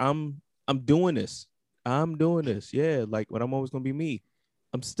 look, like I'm doing this. I'm doing this. Yeah, like, but I'm always gonna be me.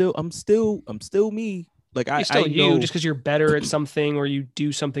 I'm still me. Like you're still you, just because you're better at something or you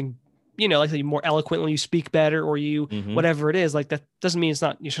do something. like you more eloquently, you speak better, or you whatever it is. Like that doesn't mean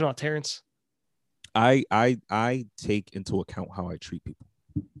you're not Terrence. I take into account how I treat people,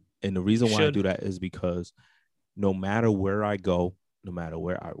 and the reason why I do that is because no matter where I go, no matter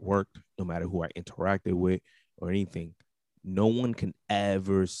where I worked, no matter who I interacted with or anything, no one can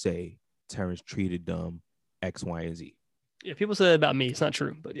ever say Terrence treated dumb X, Y, and Z. Yeah, people say that about me. It's not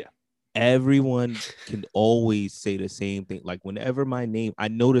true, but yeah. Everyone can always say the same thing. Like whenever my name, I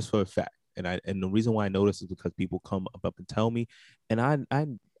notice for a fact, and the reason why I notice is because people come up and tell me, and I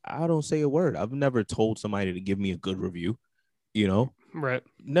don't say a word. I've never told somebody to give me a good review, Right.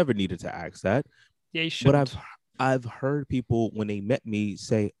 Never needed to ask that. Yeah, you should. But I've heard people when they met me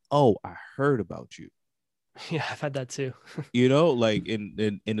say, "Oh, I heard about you." Yeah, I've had that too. Like,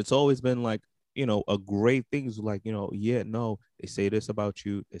 and it's always been like, a great thing is like, yeah, no, they say this about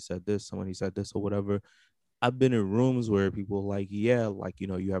you. They said this, somebody said this or whatever. I've been in rooms where people are like, yeah, like,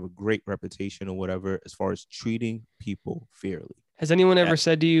 you have a great reputation or whatever, as far as treating people fairly. Has anyone ever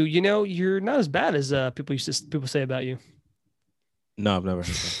said to you, you're not as bad as people say about you? No, I've never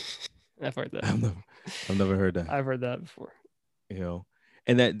heard that. I've heard that. I've never heard that. I've heard that before.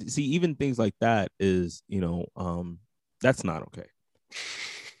 And that, see, even things like that is, that's not okay.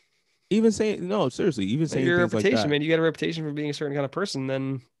 Even saying, no, seriously, even saying your things reputation, like that. man, you got a reputation for being a certain kind of person,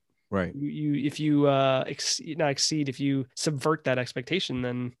 then right. If you exceed, if you subvert that expectation,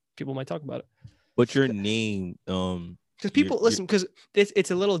 then people might talk about it. But your name, because people listen, because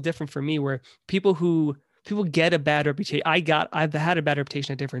it's a little different for me, where people get a bad reputation. I've had a bad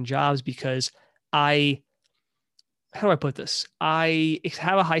reputation at different jobs because how do I put this? I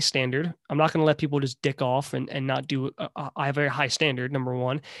have a high standard. I'm not going to let people just dick off and not do I have a very high standard, number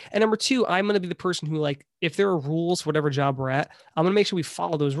one. And number two, I'm going to be the person who, like, if there are rules, whatever job we're at, I'm going to make sure we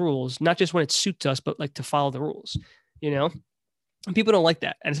follow those rules, not just when it suits us, but like to follow the rules, And people don't like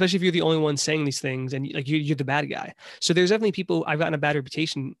that. And especially if you're the only one saying these things and like you're the bad guy. So there's definitely people, I've gotten a bad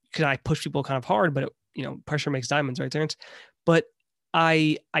reputation because I push people kind of hard, but pressure makes diamonds, right, Terrence? But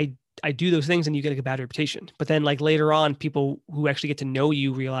I do those things and you get a bad reputation. But then like later on, people who actually get to know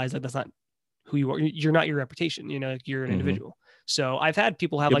you realize that that's not who you are. You're not your reputation, you're an individual. So I've had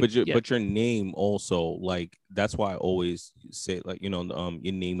people have but your name also, like, that's why I always say, like, your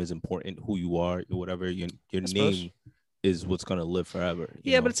name is important, who you are, whatever, your name is what's going to live forever.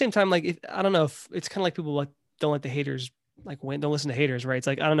 But at the same time, like, I don't know if it's kind of like people like don't let the haters don't listen to haters, right? It's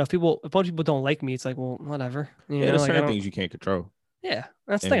like, I don't know, if a bunch of people don't like me, it's like, well, whatever. There's certain things you can't control. Yeah,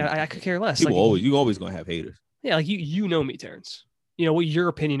 that's the thing. I could care less. People you always gonna have haters. Yeah, like you know me, Terrence. What your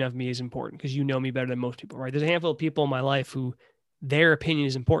opinion of me is important because you know me better than most people, right? There's a handful of people in my life who their opinion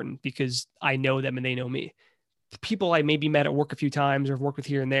is important because I know them and they know me. People I maybe met at work a few times or have worked with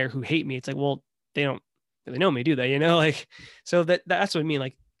here and there who hate me, it's like, well, they don't really know me, do they? So that's what I mean.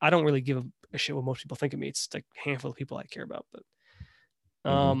 Like, I don't really give a shit what most people think of me. It's like a handful of people I care about. But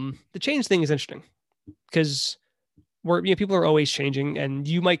the change thing is interesting because people are always changing, and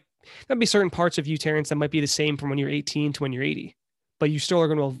there'll be certain parts of you, Terrence, that might be the same from when you're 18 to when you're 80, but you still are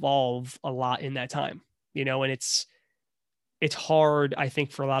going to evolve a lot in that time, and it's hard, I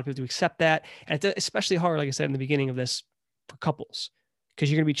think, for a lot of people to accept that. And it's especially hard, like I said in the beginning of this, for couples,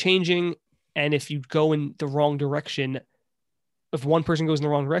 because you're going to be changing. And if you go in the wrong direction, if one person goes in the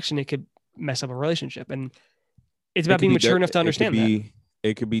wrong direction, it could mess up a relationship. And it's about being mature enough to understand that.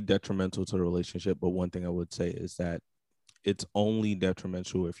 It could be detrimental to the relationship, but one thing I would say is that it's only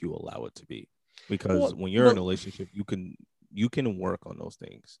detrimental if you allow it to be, because when you're in a relationship, you can work on those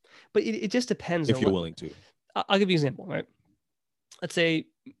things. But it just depends if you're willing to. I'll give you an example, right? Let's say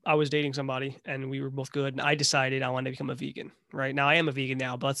I was dating somebody and we were both good, and I decided I wanted to become a vegan, right? Now I am a vegan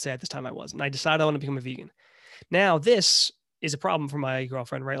now, but let's say at this time I wasn't. I decided I want to become a vegan. Now this is a problem for my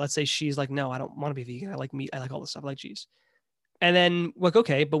girlfriend, right? Let's say she's like, no, I don't want to be vegan. I like meat. I like all this stuff. I like cheese. And then like,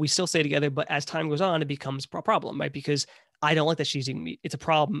 okay, but we still stay together. But as time goes on, it becomes a problem, right? Because I don't like that she's eating meat. It's a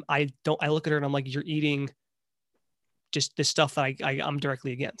problem. I look at her and I'm like, you're eating just this stuff that I'm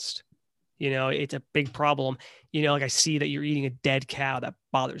directly against. It's a big problem. Like I see that you're eating a dead cow. That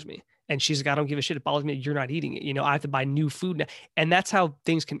bothers me. And she's like, I don't give a shit. It bothers me that you're not eating it. I have to buy new food now. And that's how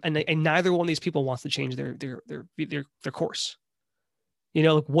things can, and neither one of these people wants to change their course.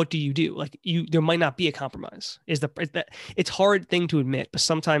 Like, what do you do? Like there might not be a compromise. It's hard thing to admit, but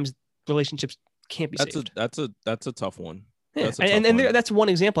sometimes relationships can't be saved. That's a tough one. Yeah. That's one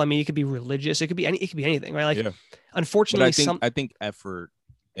example. I mean, it could be religious. It could be anything, right? Like, unfortunately, I think effort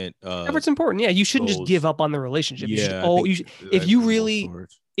and effort's important. Yeah. You shouldn't just give up on the relationship.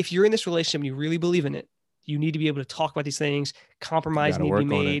 If you're in this relationship and you really believe in it, you need to be able to talk about these things. Compromise need to be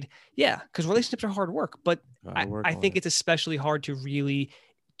made. Yeah. Because relationships are hard work, but I think it's especially hard to really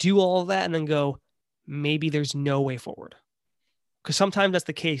do all of that and then go, maybe there's no way forward. Because sometimes that's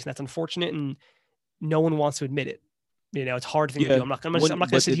the case, and that's unfortunate, and no one wants to admit it. You know, it's a hard thing to do. I'm not going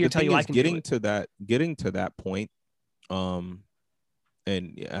to sit here and tell you I can do it. Getting to that point, and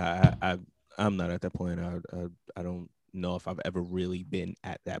I'm not at that point. I don't know if I've ever really been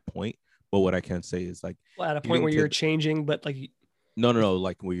at that point. But what I can say is like, well, at a point where you're changing, but like, no,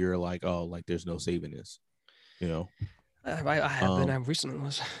 like where you're like, oh, like there's no saving this, you know. I have been. I recently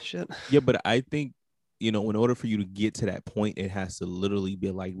was shit. Yeah, but I think, you know, in order for you to get to that point, it has to literally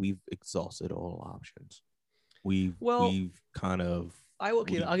be like we've exhausted all options. We've kind of. I'll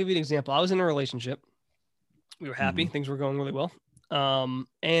give you an example. I was in a relationship. We were happy. Things were going really well.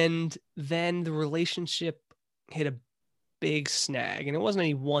 And then the relationship hit a big snag, and it wasn't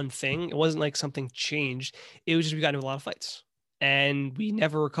any one thing. It wasn't like something changed. It was just we got into a lot of fights, and we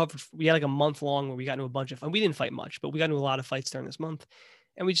never recovered. We had like a month long where we got into a bunch of fun. We didn't fight much, but we got into a lot of fights during this month,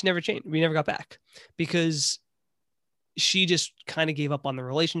 and we just never changed. We never got back because she just kind of gave up on the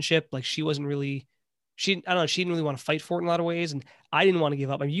relationship. Like she wasn't really. She didn't really want to fight for it in a lot of ways, and I didn't want to give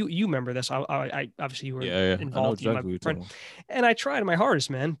up. I mean, you remember this. I obviously you were involved. You my friend, and I tried my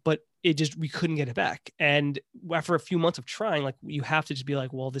hardest, man, but we couldn't get it back. And after a few months of trying, like you have to just be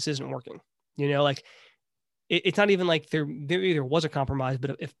like, well, this isn't working. You know, like it's not even like there either was a compromise,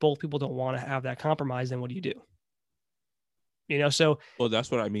 but if both people don't want to have that compromise, then what do you do? You know, so well, that's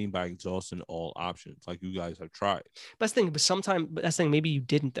what I mean by exhausting all options. Like you guys have tried. That's the thing. Maybe you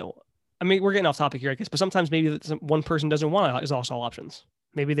didn't though. I mean, we're getting off topic here, I guess, but sometimes maybe one person doesn't want to exhaust all options.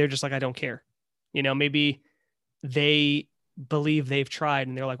 Maybe they're just like, I don't care. You know, maybe they believe they've tried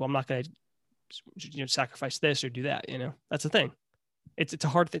and they're like, well, I'm not going to, sacrifice this or do that. You know, that's the thing. It's a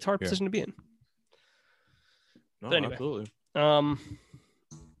hard position to be in. No, but anyway, absolutely. But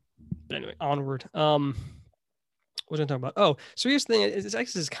anyway, onward. What was I talking about? Oh, so here's the thing.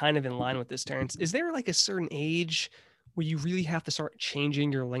 This is kind of in line with this, Terrence. Is there like a certain age where you really have to start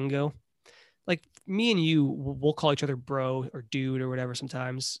changing your lingo? Like me and you, we'll call each other bro or dude or whatever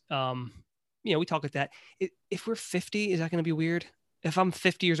sometimes. We talk like that. If we're 50, is that going to be weird? If I'm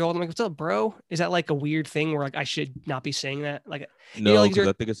 50 years old, I'm like, what's up, bro? Is that like a weird thing where like I should not be saying that? Like, no, because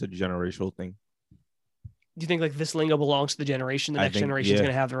I think it's a generational thing. Do you think like this lingo belongs to the generation? The next generation is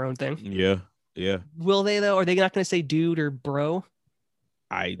going to have their own thing? Yeah. Will they though? Are they not going to say dude or bro?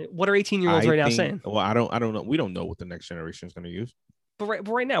 What are 18-year-olds right now saying? Well, I don't know. We don't know what the next generation is going to use. But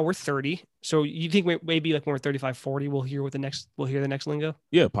right now we're 30. So you think maybe like when we're 35, 40, we'll hear the next lingo?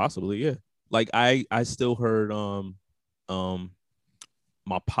 Yeah, possibly. Yeah. Like I still heard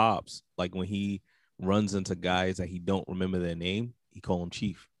my pops, like when he runs into guys that he don't remember their name, he call them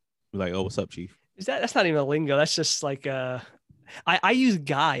chief. We're like, oh, what's up, chief? That's not even a lingo. That's just like I use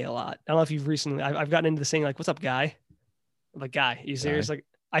guy a lot. I don't know if you've recently I've gotten into the saying like, what's up, guy? Like, guy, you serious? Like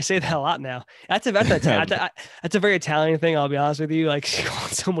I say that a lot now. That's a very Italian thing. I'll be honest with you, like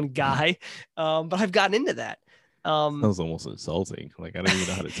calling someone guy. But I've gotten into that. That was almost insulting. Like I don't even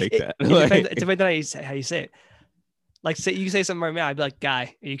know how to take that. It depends on how you say it. Like you say something right now, I'd be like,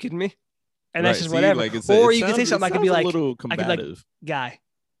 guy, are you kidding me? And that's just whatever. Like or you can say something. I could be like, guy.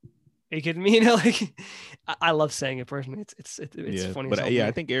 Are you kidding me? You know, like I love saying it personally. It's funny. But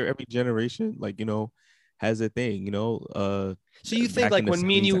I think every generation, like, has a thing, So you think like when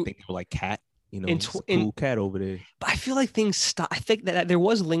me and you, I think they were like cat, cool cat over there. But I feel like things stop. I think that there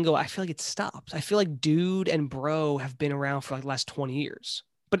was lingo. I feel like it stopped. I feel like dude and bro have been around for like the last 20 years.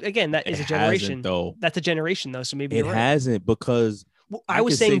 But again, that is a generation. Though. That's a generation though. So maybe it hasn't because I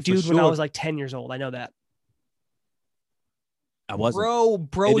was saying dude when I was like 10 years old. I know that. I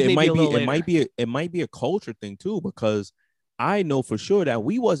wasn't. Bro. It might be. It might be a culture thing too, because I know for sure that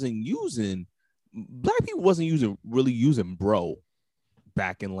Black people wasn't really using bro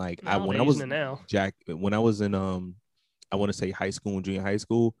back in like when I was in I want to say high school and junior high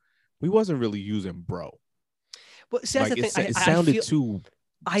school, we wasn't really using bro. But see, that's like the thing. It sounded too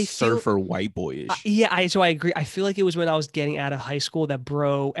surfer white boyish. So I agree. I feel like it was when I was getting out of high school that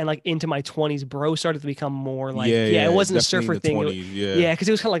bro and like into my 20s, bro started to become more like it wasn't a surfer thing. 20s, because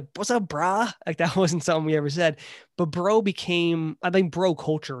it was kind of like, what's up, brah? Like that wasn't something we ever said. But bro became, I think bro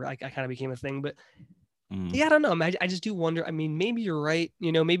culture, like I kind of became a thing. But I don't know. I just do wonder. I mean, maybe you're right.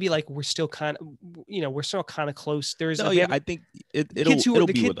 Maybe like we're still kind of close. I think it'll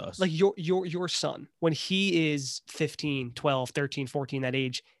be with us. Like your son, when he is 15, 12, 13, 14, that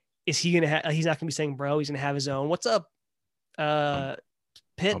age, is he going to have, he's not going to be saying bro, he's going to have his own, what's up?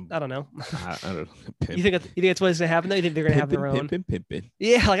 Pit? I don't know. I don't know. Pimp. You think that's what's going to happen though? You think they're going to have their own? Pimpin'.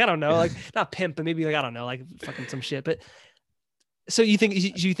 Yeah. Like, I don't know. Like not pimp, but maybe like, I don't know, like fucking some shit, but So you think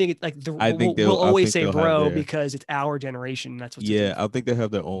it like I think we'll always say bro their, because it's our generation. That's what's yeah. I think they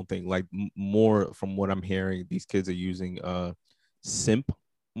have their own thing. Like more from what I'm hearing, these kids are using simp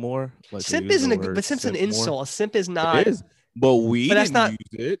more. Like they're simp using the isn't word but simp's an simp more. insult. A simp is It not. is, but we But that's didn't not.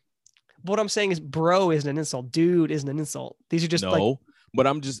 use it. What I'm saying is bro isn't an insult. Dude isn't an insult. These are just like No, but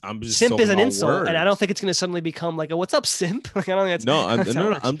I'm just simp talking is an about insult, and I don't words. think it's gonna suddenly become like a what's up simp. Like I don't think No, that's how it no,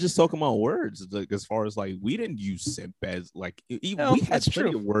 works. I'm just talking about words. Like as far as like we didn't use simp as like No, we had that's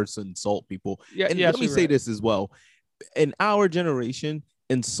plenty true. of words to insult people. Yeah, And yeah, let me say right. this as well: in our generation,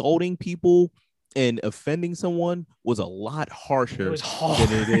 insulting people and offending someone was a lot harsher It was hard.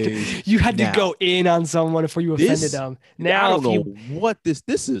 than it is You had to now. go in on someone before you offended them. Now, I don't if know you, what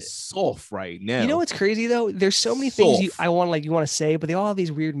this is soft right now. you know what's crazy though? There's so many things I want to like you want to say, but they all have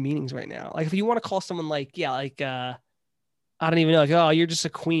these weird meanings right now. Like if you want to call someone like I don't even know, like oh you're just a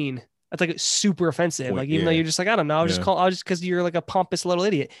queen. That's like super offensive. Like even though you're just like I don't know, I was just because you're like a pompous little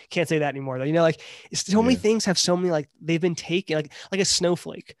idiot. Can't say that anymore though. You know, like so many things have so many like they've been taken like a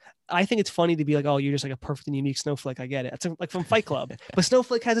snowflake. I think it's funny to be like, oh, you're just like a perfect and unique snowflake. I get it. It's like from Fight Club, but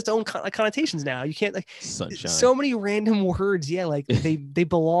snowflake has its own connotations now. You can't like sunshine. So many random words. Yeah, like they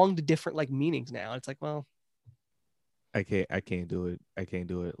belong to different like meanings now. It's like, well, I can't do it. I can't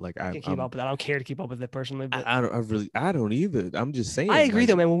do it. Like I can't keep up with that. I don't care to keep up with it personally. But I don't either. I'm just saying. I agree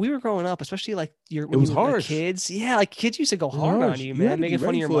though, man. When we were growing up, especially like it was hard. Like kids, yeah, like kids used to go hard on you, man, making fun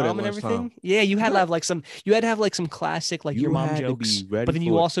of your mom and everything. Yeah, you had to have like some classic like your mom jokes, but then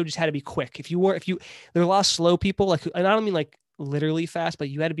you also just had to be quick. If there were a lot of slow people, like, and I don't mean like literally fast, but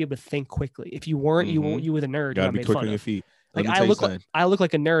you had to be able to think quickly. If you weren't, you were the nerd. You gotta be quick on your feet. Like I look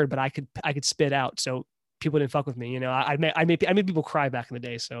like a nerd, but I could spit out. So people didn't fuck with me. You know, I made people cry back in the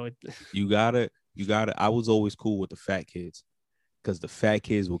day. So you gotta. I was always cool with the fat kids because the fat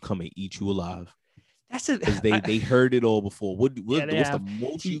kids will come and eat you alive. That's it. Because they heard it all before. What's the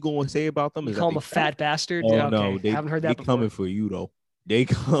most you gonna say about them? You call them a fat bastard? Oh, no, they haven't heard that. They coming for you though. They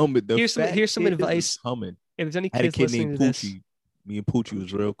come. Here's some advice. Coming. If there's any kids listening to this, me and Poochie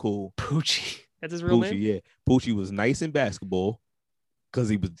was real cool. Poochie, that's his real name. Yeah, Poochie was nice in basketball because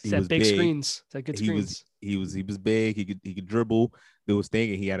he was big big screens. Is that good screens? He was big. He could dribble. There was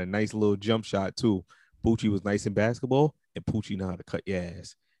thinking he had a nice little jump shot too. Poochie was nice in basketball, and Poochie know how to cut your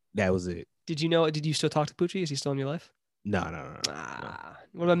ass. That was it. Did you still talk to Poochie? Is he still in your life? No.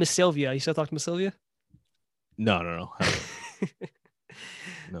 What about Miss Sylvia? You still talk to Miss Sylvia? No.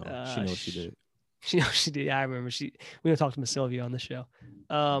 No, she knows she did. She knows she did. Yeah, I remember. We don't talk to Miss Sylvia on the show.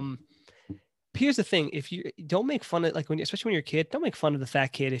 Here's the thing: if you don't make fun of especially when you're a kid, don't make fun of the fat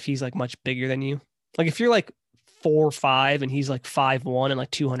kid if he's like much bigger than you. Like if you're like 4 or 5 and he's like 5'1" and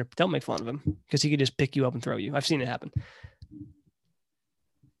like 200, don't make fun of him because he could just pick you up and throw you. I've seen it happen.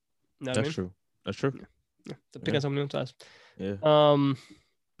 True. That's true. Yeah. So pick on someone else's size. Yeah. Pick on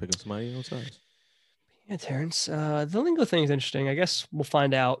somebody else's size. Yeah, Terrence. The lingo thing is interesting. I guess we'll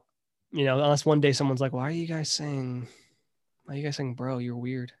find out. You know, unless one day someone's like, "Why are you guys saying, bro? You're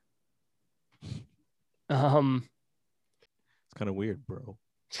weird." It's kind of weird, bro.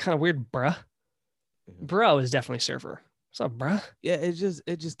 It's kind of weird, bruh. Yeah. Bro is definitely surfer. What's up, bruh? Yeah, it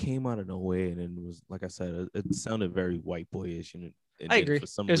just came out of nowhere, and it was like I said, it sounded very white boyish, and I agree. For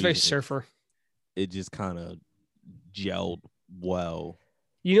some reason, very surfer. It just kind of gelled well.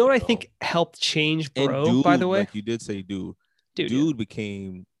 You know what I think helped change bro? Dude, by the way, like you did say, dude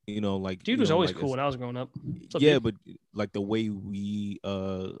became. Dude was always like cool when I was growing up. Yeah, dude? But like the way we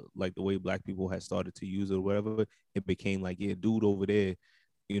like the way black people had started to use it or whatever, it became like, yeah, dude over there,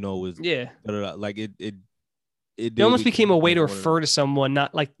 was like it almost became a way to refer to someone,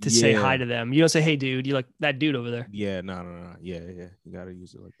 not like to say hi to them. You don't say, hey dude, you like that dude over there. Yeah, no. Yeah. You gotta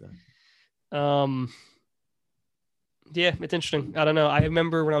use it like that. Yeah, it's interesting. I don't know. I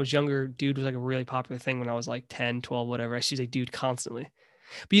remember when I was younger, dude was like a really popular thing when I was like 10, 12, whatever. I used to say dude constantly.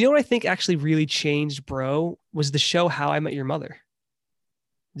 But you know what I think actually really changed bro was the show How I Met Your Mother.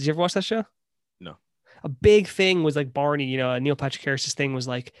 Did you ever watch that show? No. A big thing was like Barney, Neil Patrick Harris's thing was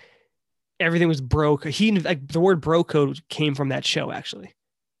like everything was bro. The word bro code came from that show actually,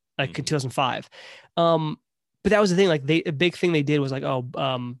 like in 2005. But that was the thing. Like a big thing they did was like,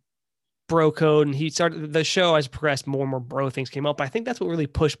 bro code. And he started the show as it progressed, more and more bro things came up. But I think that's what really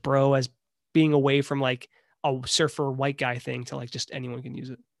pushed bro as being away from like a surfer white guy thing to like just anyone can use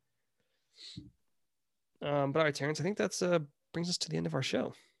it. But all right, Terrence, I think that's brings us to the end of our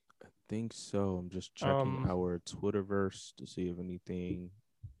show. I think so. I'm just checking our Twitterverse to see if anything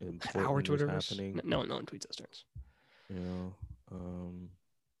important is happening. No one tweets us, Terrence.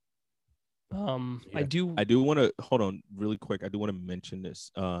 I do want to hold on really quick. I do want to mention this.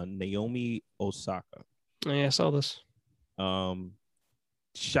 Naomi Osaka. Oh, yeah, I saw this.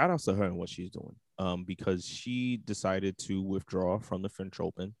 shout outs to her and what she's doing. Because she decided to withdraw from the French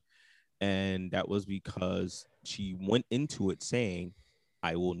Open, and that was because she went into it saying,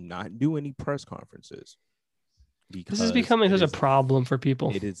 "I will not do any press conferences." Because this is becoming such a problem for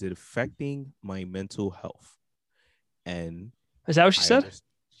people. It is affecting my mental health. And is that what she said?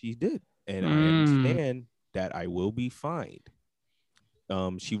 She did. And I understand that I will be fined.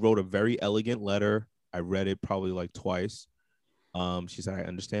 She wrote a very elegant letter. I read it probably like twice. She said, I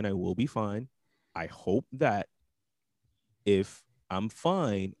understand I will be fined. I hope that if I'm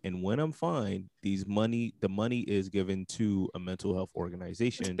fine and when I'm fine, the money is given to a mental health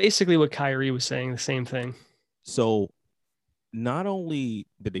organization. That's basically what Kyrie was saying, the same thing. So not only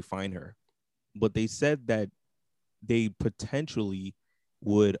did they fine her, but they said that they potentially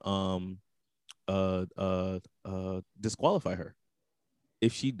would disqualify her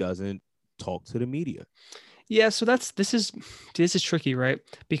if she doesn't talk to the media. Yeah, so this is tricky, right?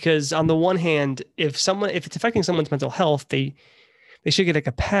 Because on the one hand, if it's affecting someone's mental health, they should get like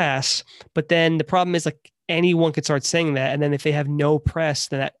a pass. But then the problem is like anyone could start saying that, and then if they have no press,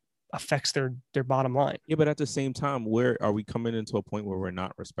 then that affects their bottom line. Yeah, but at the same time, where are we coming into a point where we're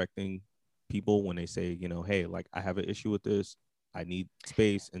not respecting people when they say, you know, hey, like I have an issue with this. I need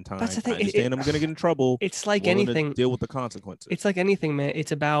space and time. That's the thing. I understand I'm going to get in trouble. It's like anything. Deal with the consequences. It's like anything, man.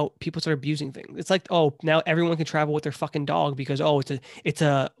 It's about people start abusing things. It's like, oh, now everyone can travel with their fucking dog because, oh, it's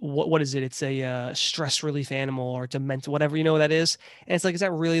a what is it? It's a stress relief animal or it's a mental, whatever, you know what that is. And it's like, is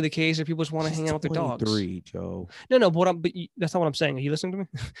that really the case? Or people just want to hang out with their dogs? 23, Joe. No, but that's not what I'm saying. Are you listening to me?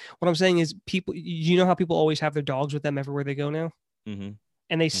 What I'm saying is people, you know how people always have their dogs with them everywhere they go now? Mm-hmm.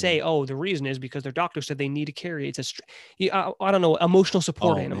 And they say, oh, the reason is because their doctor said they need to carry it. It's I don't know, emotional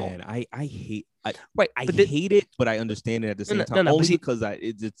support animal. Man, I hate hate it, but I understand it at the same time. No, only because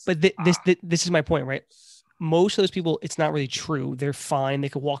it's. But this is my point, right? Most of those people, it's not really true. They're fine. They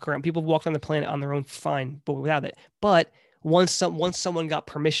could walk around. People have walked on the planet on their own, fine, but without it. But once someone got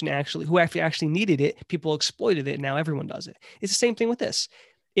permission, who actually needed it, people exploited it. And now everyone does it. It's the same thing with this.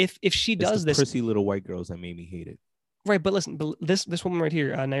 If she does this, prissy little white girls that made me hate it. Right, but listen, this woman right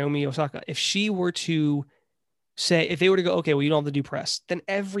here, Naomi Osaka, if she were to say, if they were to go, okay, well, you don't have to do press, then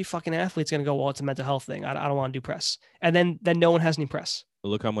every fucking athlete's going to go, well, it's a mental health thing. I don't want to do press. And then no one has any press. But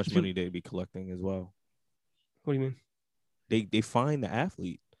look how much money they'd be collecting as well. What do you mean? They fine the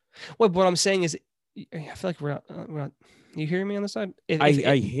athlete. Well, what I'm saying is, I feel like we're not you hearing me on the side? I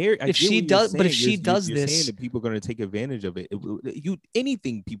hear. If she does, but if she does this, saying that people are going to take advantage of it.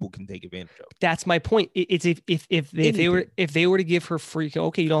 Anything people can take advantage of. That's my point. It's if they were to give her free,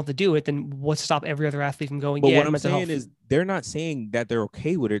 okay, you don't have to do it. Then what's to stop every other athlete from going? But what I'm saying is, they're not saying that they're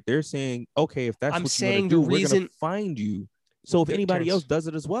okay with it. They're saying, okay, if that's what you're going to do, we're going to find you. So if anybody else does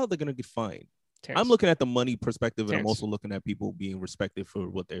it as well, they're going to get fined. I'm looking at the money perspective, and I'm also looking at people being respected for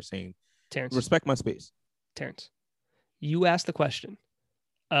what they're saying. Respect my space. Terrence, you asked the question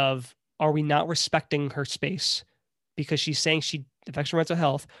of, are we not respecting her space because she's saying she affects her mental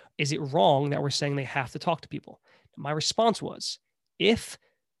health? Is it wrong that we're saying they have to talk to people? My response was, if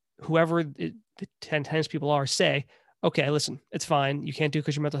whoever the tennis people are say, okay, listen, it's fine. You can't do it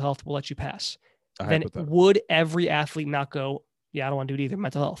because your mental health, we'll let you pass. Then would every athlete not go, yeah, I don't want to do it either,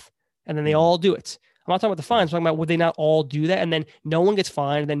 mental health. And then they all do it. I'm not talking about the fines. I'm talking about, would they not all do that? And then no one gets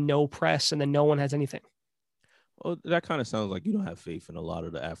fined, and then no press, and then no one has anything. Well, that kind of sounds like you don't have faith in a lot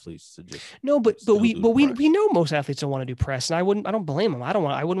of the athletes to just but we know most athletes don't want to do press, and I don't blame them.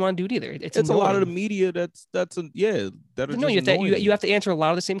 I wouldn't want to do it either. It's a lot of the media you have to answer a lot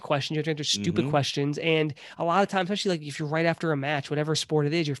of the same questions. You have to answer stupid questions, and a lot of times, especially like if you're right after a match, whatever sport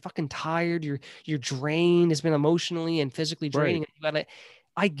it is, you're fucking tired, you're drained. It's been emotionally and physically draining. Right.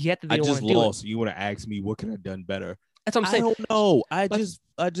 I get that they don't want to do it. I just lost. You want to ask me what could I have done better? That's what I'm saying. I don't know. I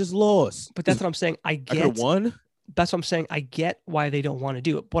just lost. But that's what I'm saying. I won. That's what I'm saying. I get why they don't want to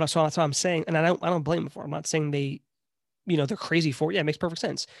do it. But that's what I'm saying. And I don't blame them for it. I'm not saying they're crazy for it. Yeah, it makes perfect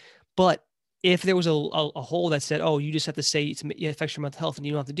sense. But if there was a hole that said, oh, you just have to say it affects your mental health and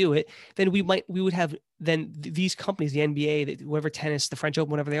you don't have to do it, then we would have these companies, the NBA, whoever tennis, the French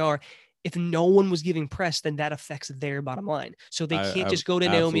Open, whatever they are, if no one was giving press, then that affects their bottom line. So they can't just go to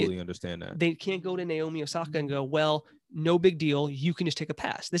Naomi. I absolutely understand that. They can't go to Naomi Osaka and go, well, no big deal. You can just take a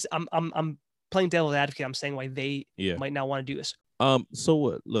pass. I'm playing devil's advocate. I'm saying why they might not want to do this.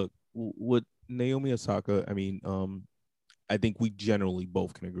 So look, with Naomi Osaka, I mean, I think we generally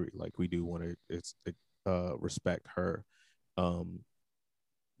both can agree. Like, we do want to respect her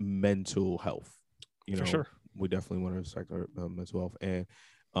mental health. For sure. We definitely want to respect her mental health. And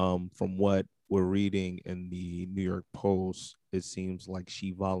from what we're reading in the New York Post, it seems like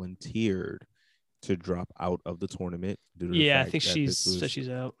she volunteered to drop out of the tournament due to the fact I think she's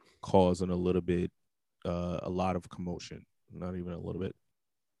out, causing a little bit, a lot of commotion. Not even a little bit,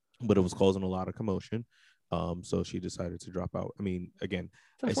 but it was causing a lot of commotion. So she decided to drop out. I mean, again,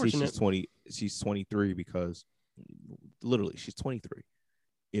 I say she's 20. She's 23 because literally she's 23.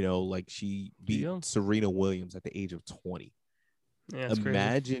 You know, like she beat Serena Williams at the age of 20. Yeah,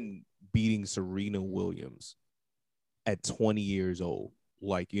 imagine beating Serena Williams at 20 years old.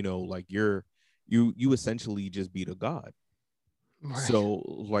 Like, you know, like you essentially just beat a god. Right. So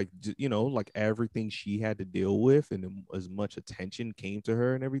like, you know, like everything she had to deal with and as much attention came to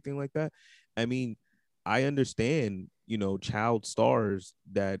her and everything like that. I mean, I understand, you know, child stars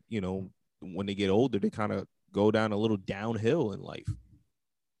that, you know, when they get older, they kind of go down a little downhill in life.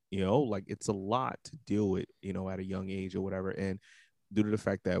 You know, like it's a lot to deal with, you know, at a young age or whatever. And due to the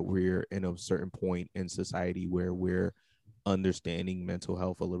fact that we're in a certain point in society where we're understanding mental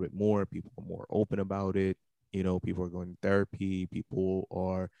health a little bit more, people are more open about it. You know, people are going to therapy. People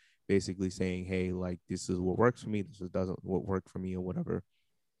are basically saying, hey, like, this is what works for me. This doesn't what work for me or whatever.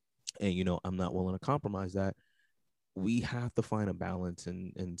 And, you know, I'm not willing to compromise that. We have to find a balance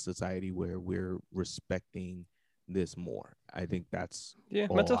in society where we're respecting this more. I think that's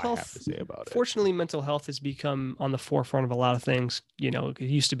all mental health, I have to say about it. Fortunately, mental health has become on the forefront of a lot of things. You know, it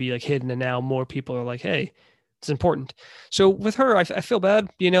used to be like hidden, and now more people are like, hey, it's important. So with her, I feel bad,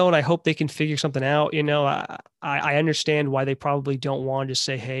 you know, and I hope they can figure something out. You know, I understand why they probably don't want to just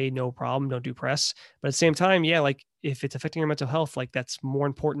say, hey, no problem, don't do press. But at the same time, yeah, like if it's affecting her mental health, like that's more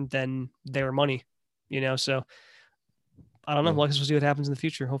important than their money, you know? So I don't know. We'll see what happens in the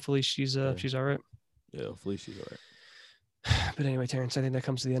future. Hopefully she's all right. Yeah, hopefully she's all right. But anyway, Terrence, I think that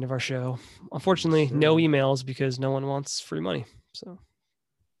comes to the end of our show. Unfortunately, no emails because no one wants free money. So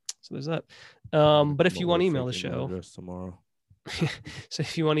there's that. But if you want to email the show tomorrow, so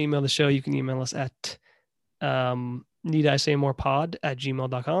if you want to email the show, you can email us at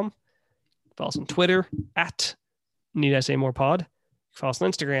needisaymorepod@gmail.com. Follow us on Twitter at needisaymorepod. Follow us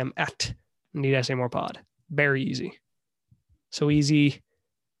on Instagram at needisaymorepod. Very easy. So easy,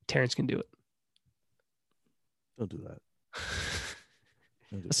 Terrence can do it. Don't do that.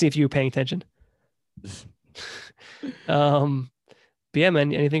 Let's see if you were paying attention. But yeah,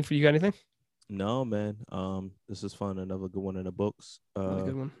 man, anything for you? Got anything? No, man. This is fun. Another good one in the books. Another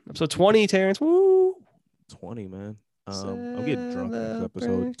good one. Episode 20, Terrence. Woo! 20, man. I'm getting drunk next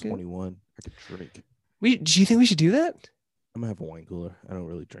episode. 21. I could drink. Do you think we should do that? I'm gonna have a wine cooler. I don't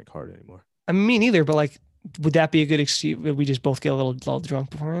really drink hard anymore. I mean, me neither, but like, would that be a good excuse? Would we just both get a little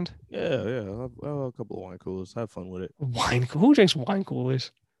drunk beforehand? Yeah. I'll have a couple of wine coolers. Have fun with it. Who drinks wine coolers?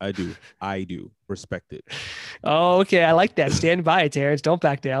 I do. Respect it. Oh, okay. I like that. Stand by it, Terrence. Don't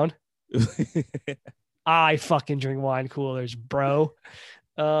back down. I fucking drink wine coolers, bro.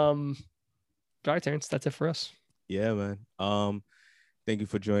 All right, Terrence. That's it for us. Yeah, man. Thank you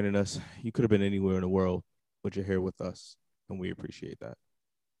for joining us. You could have been anywhere in the world, but you're here with us, and we appreciate that.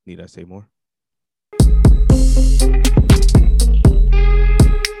 Need I say more?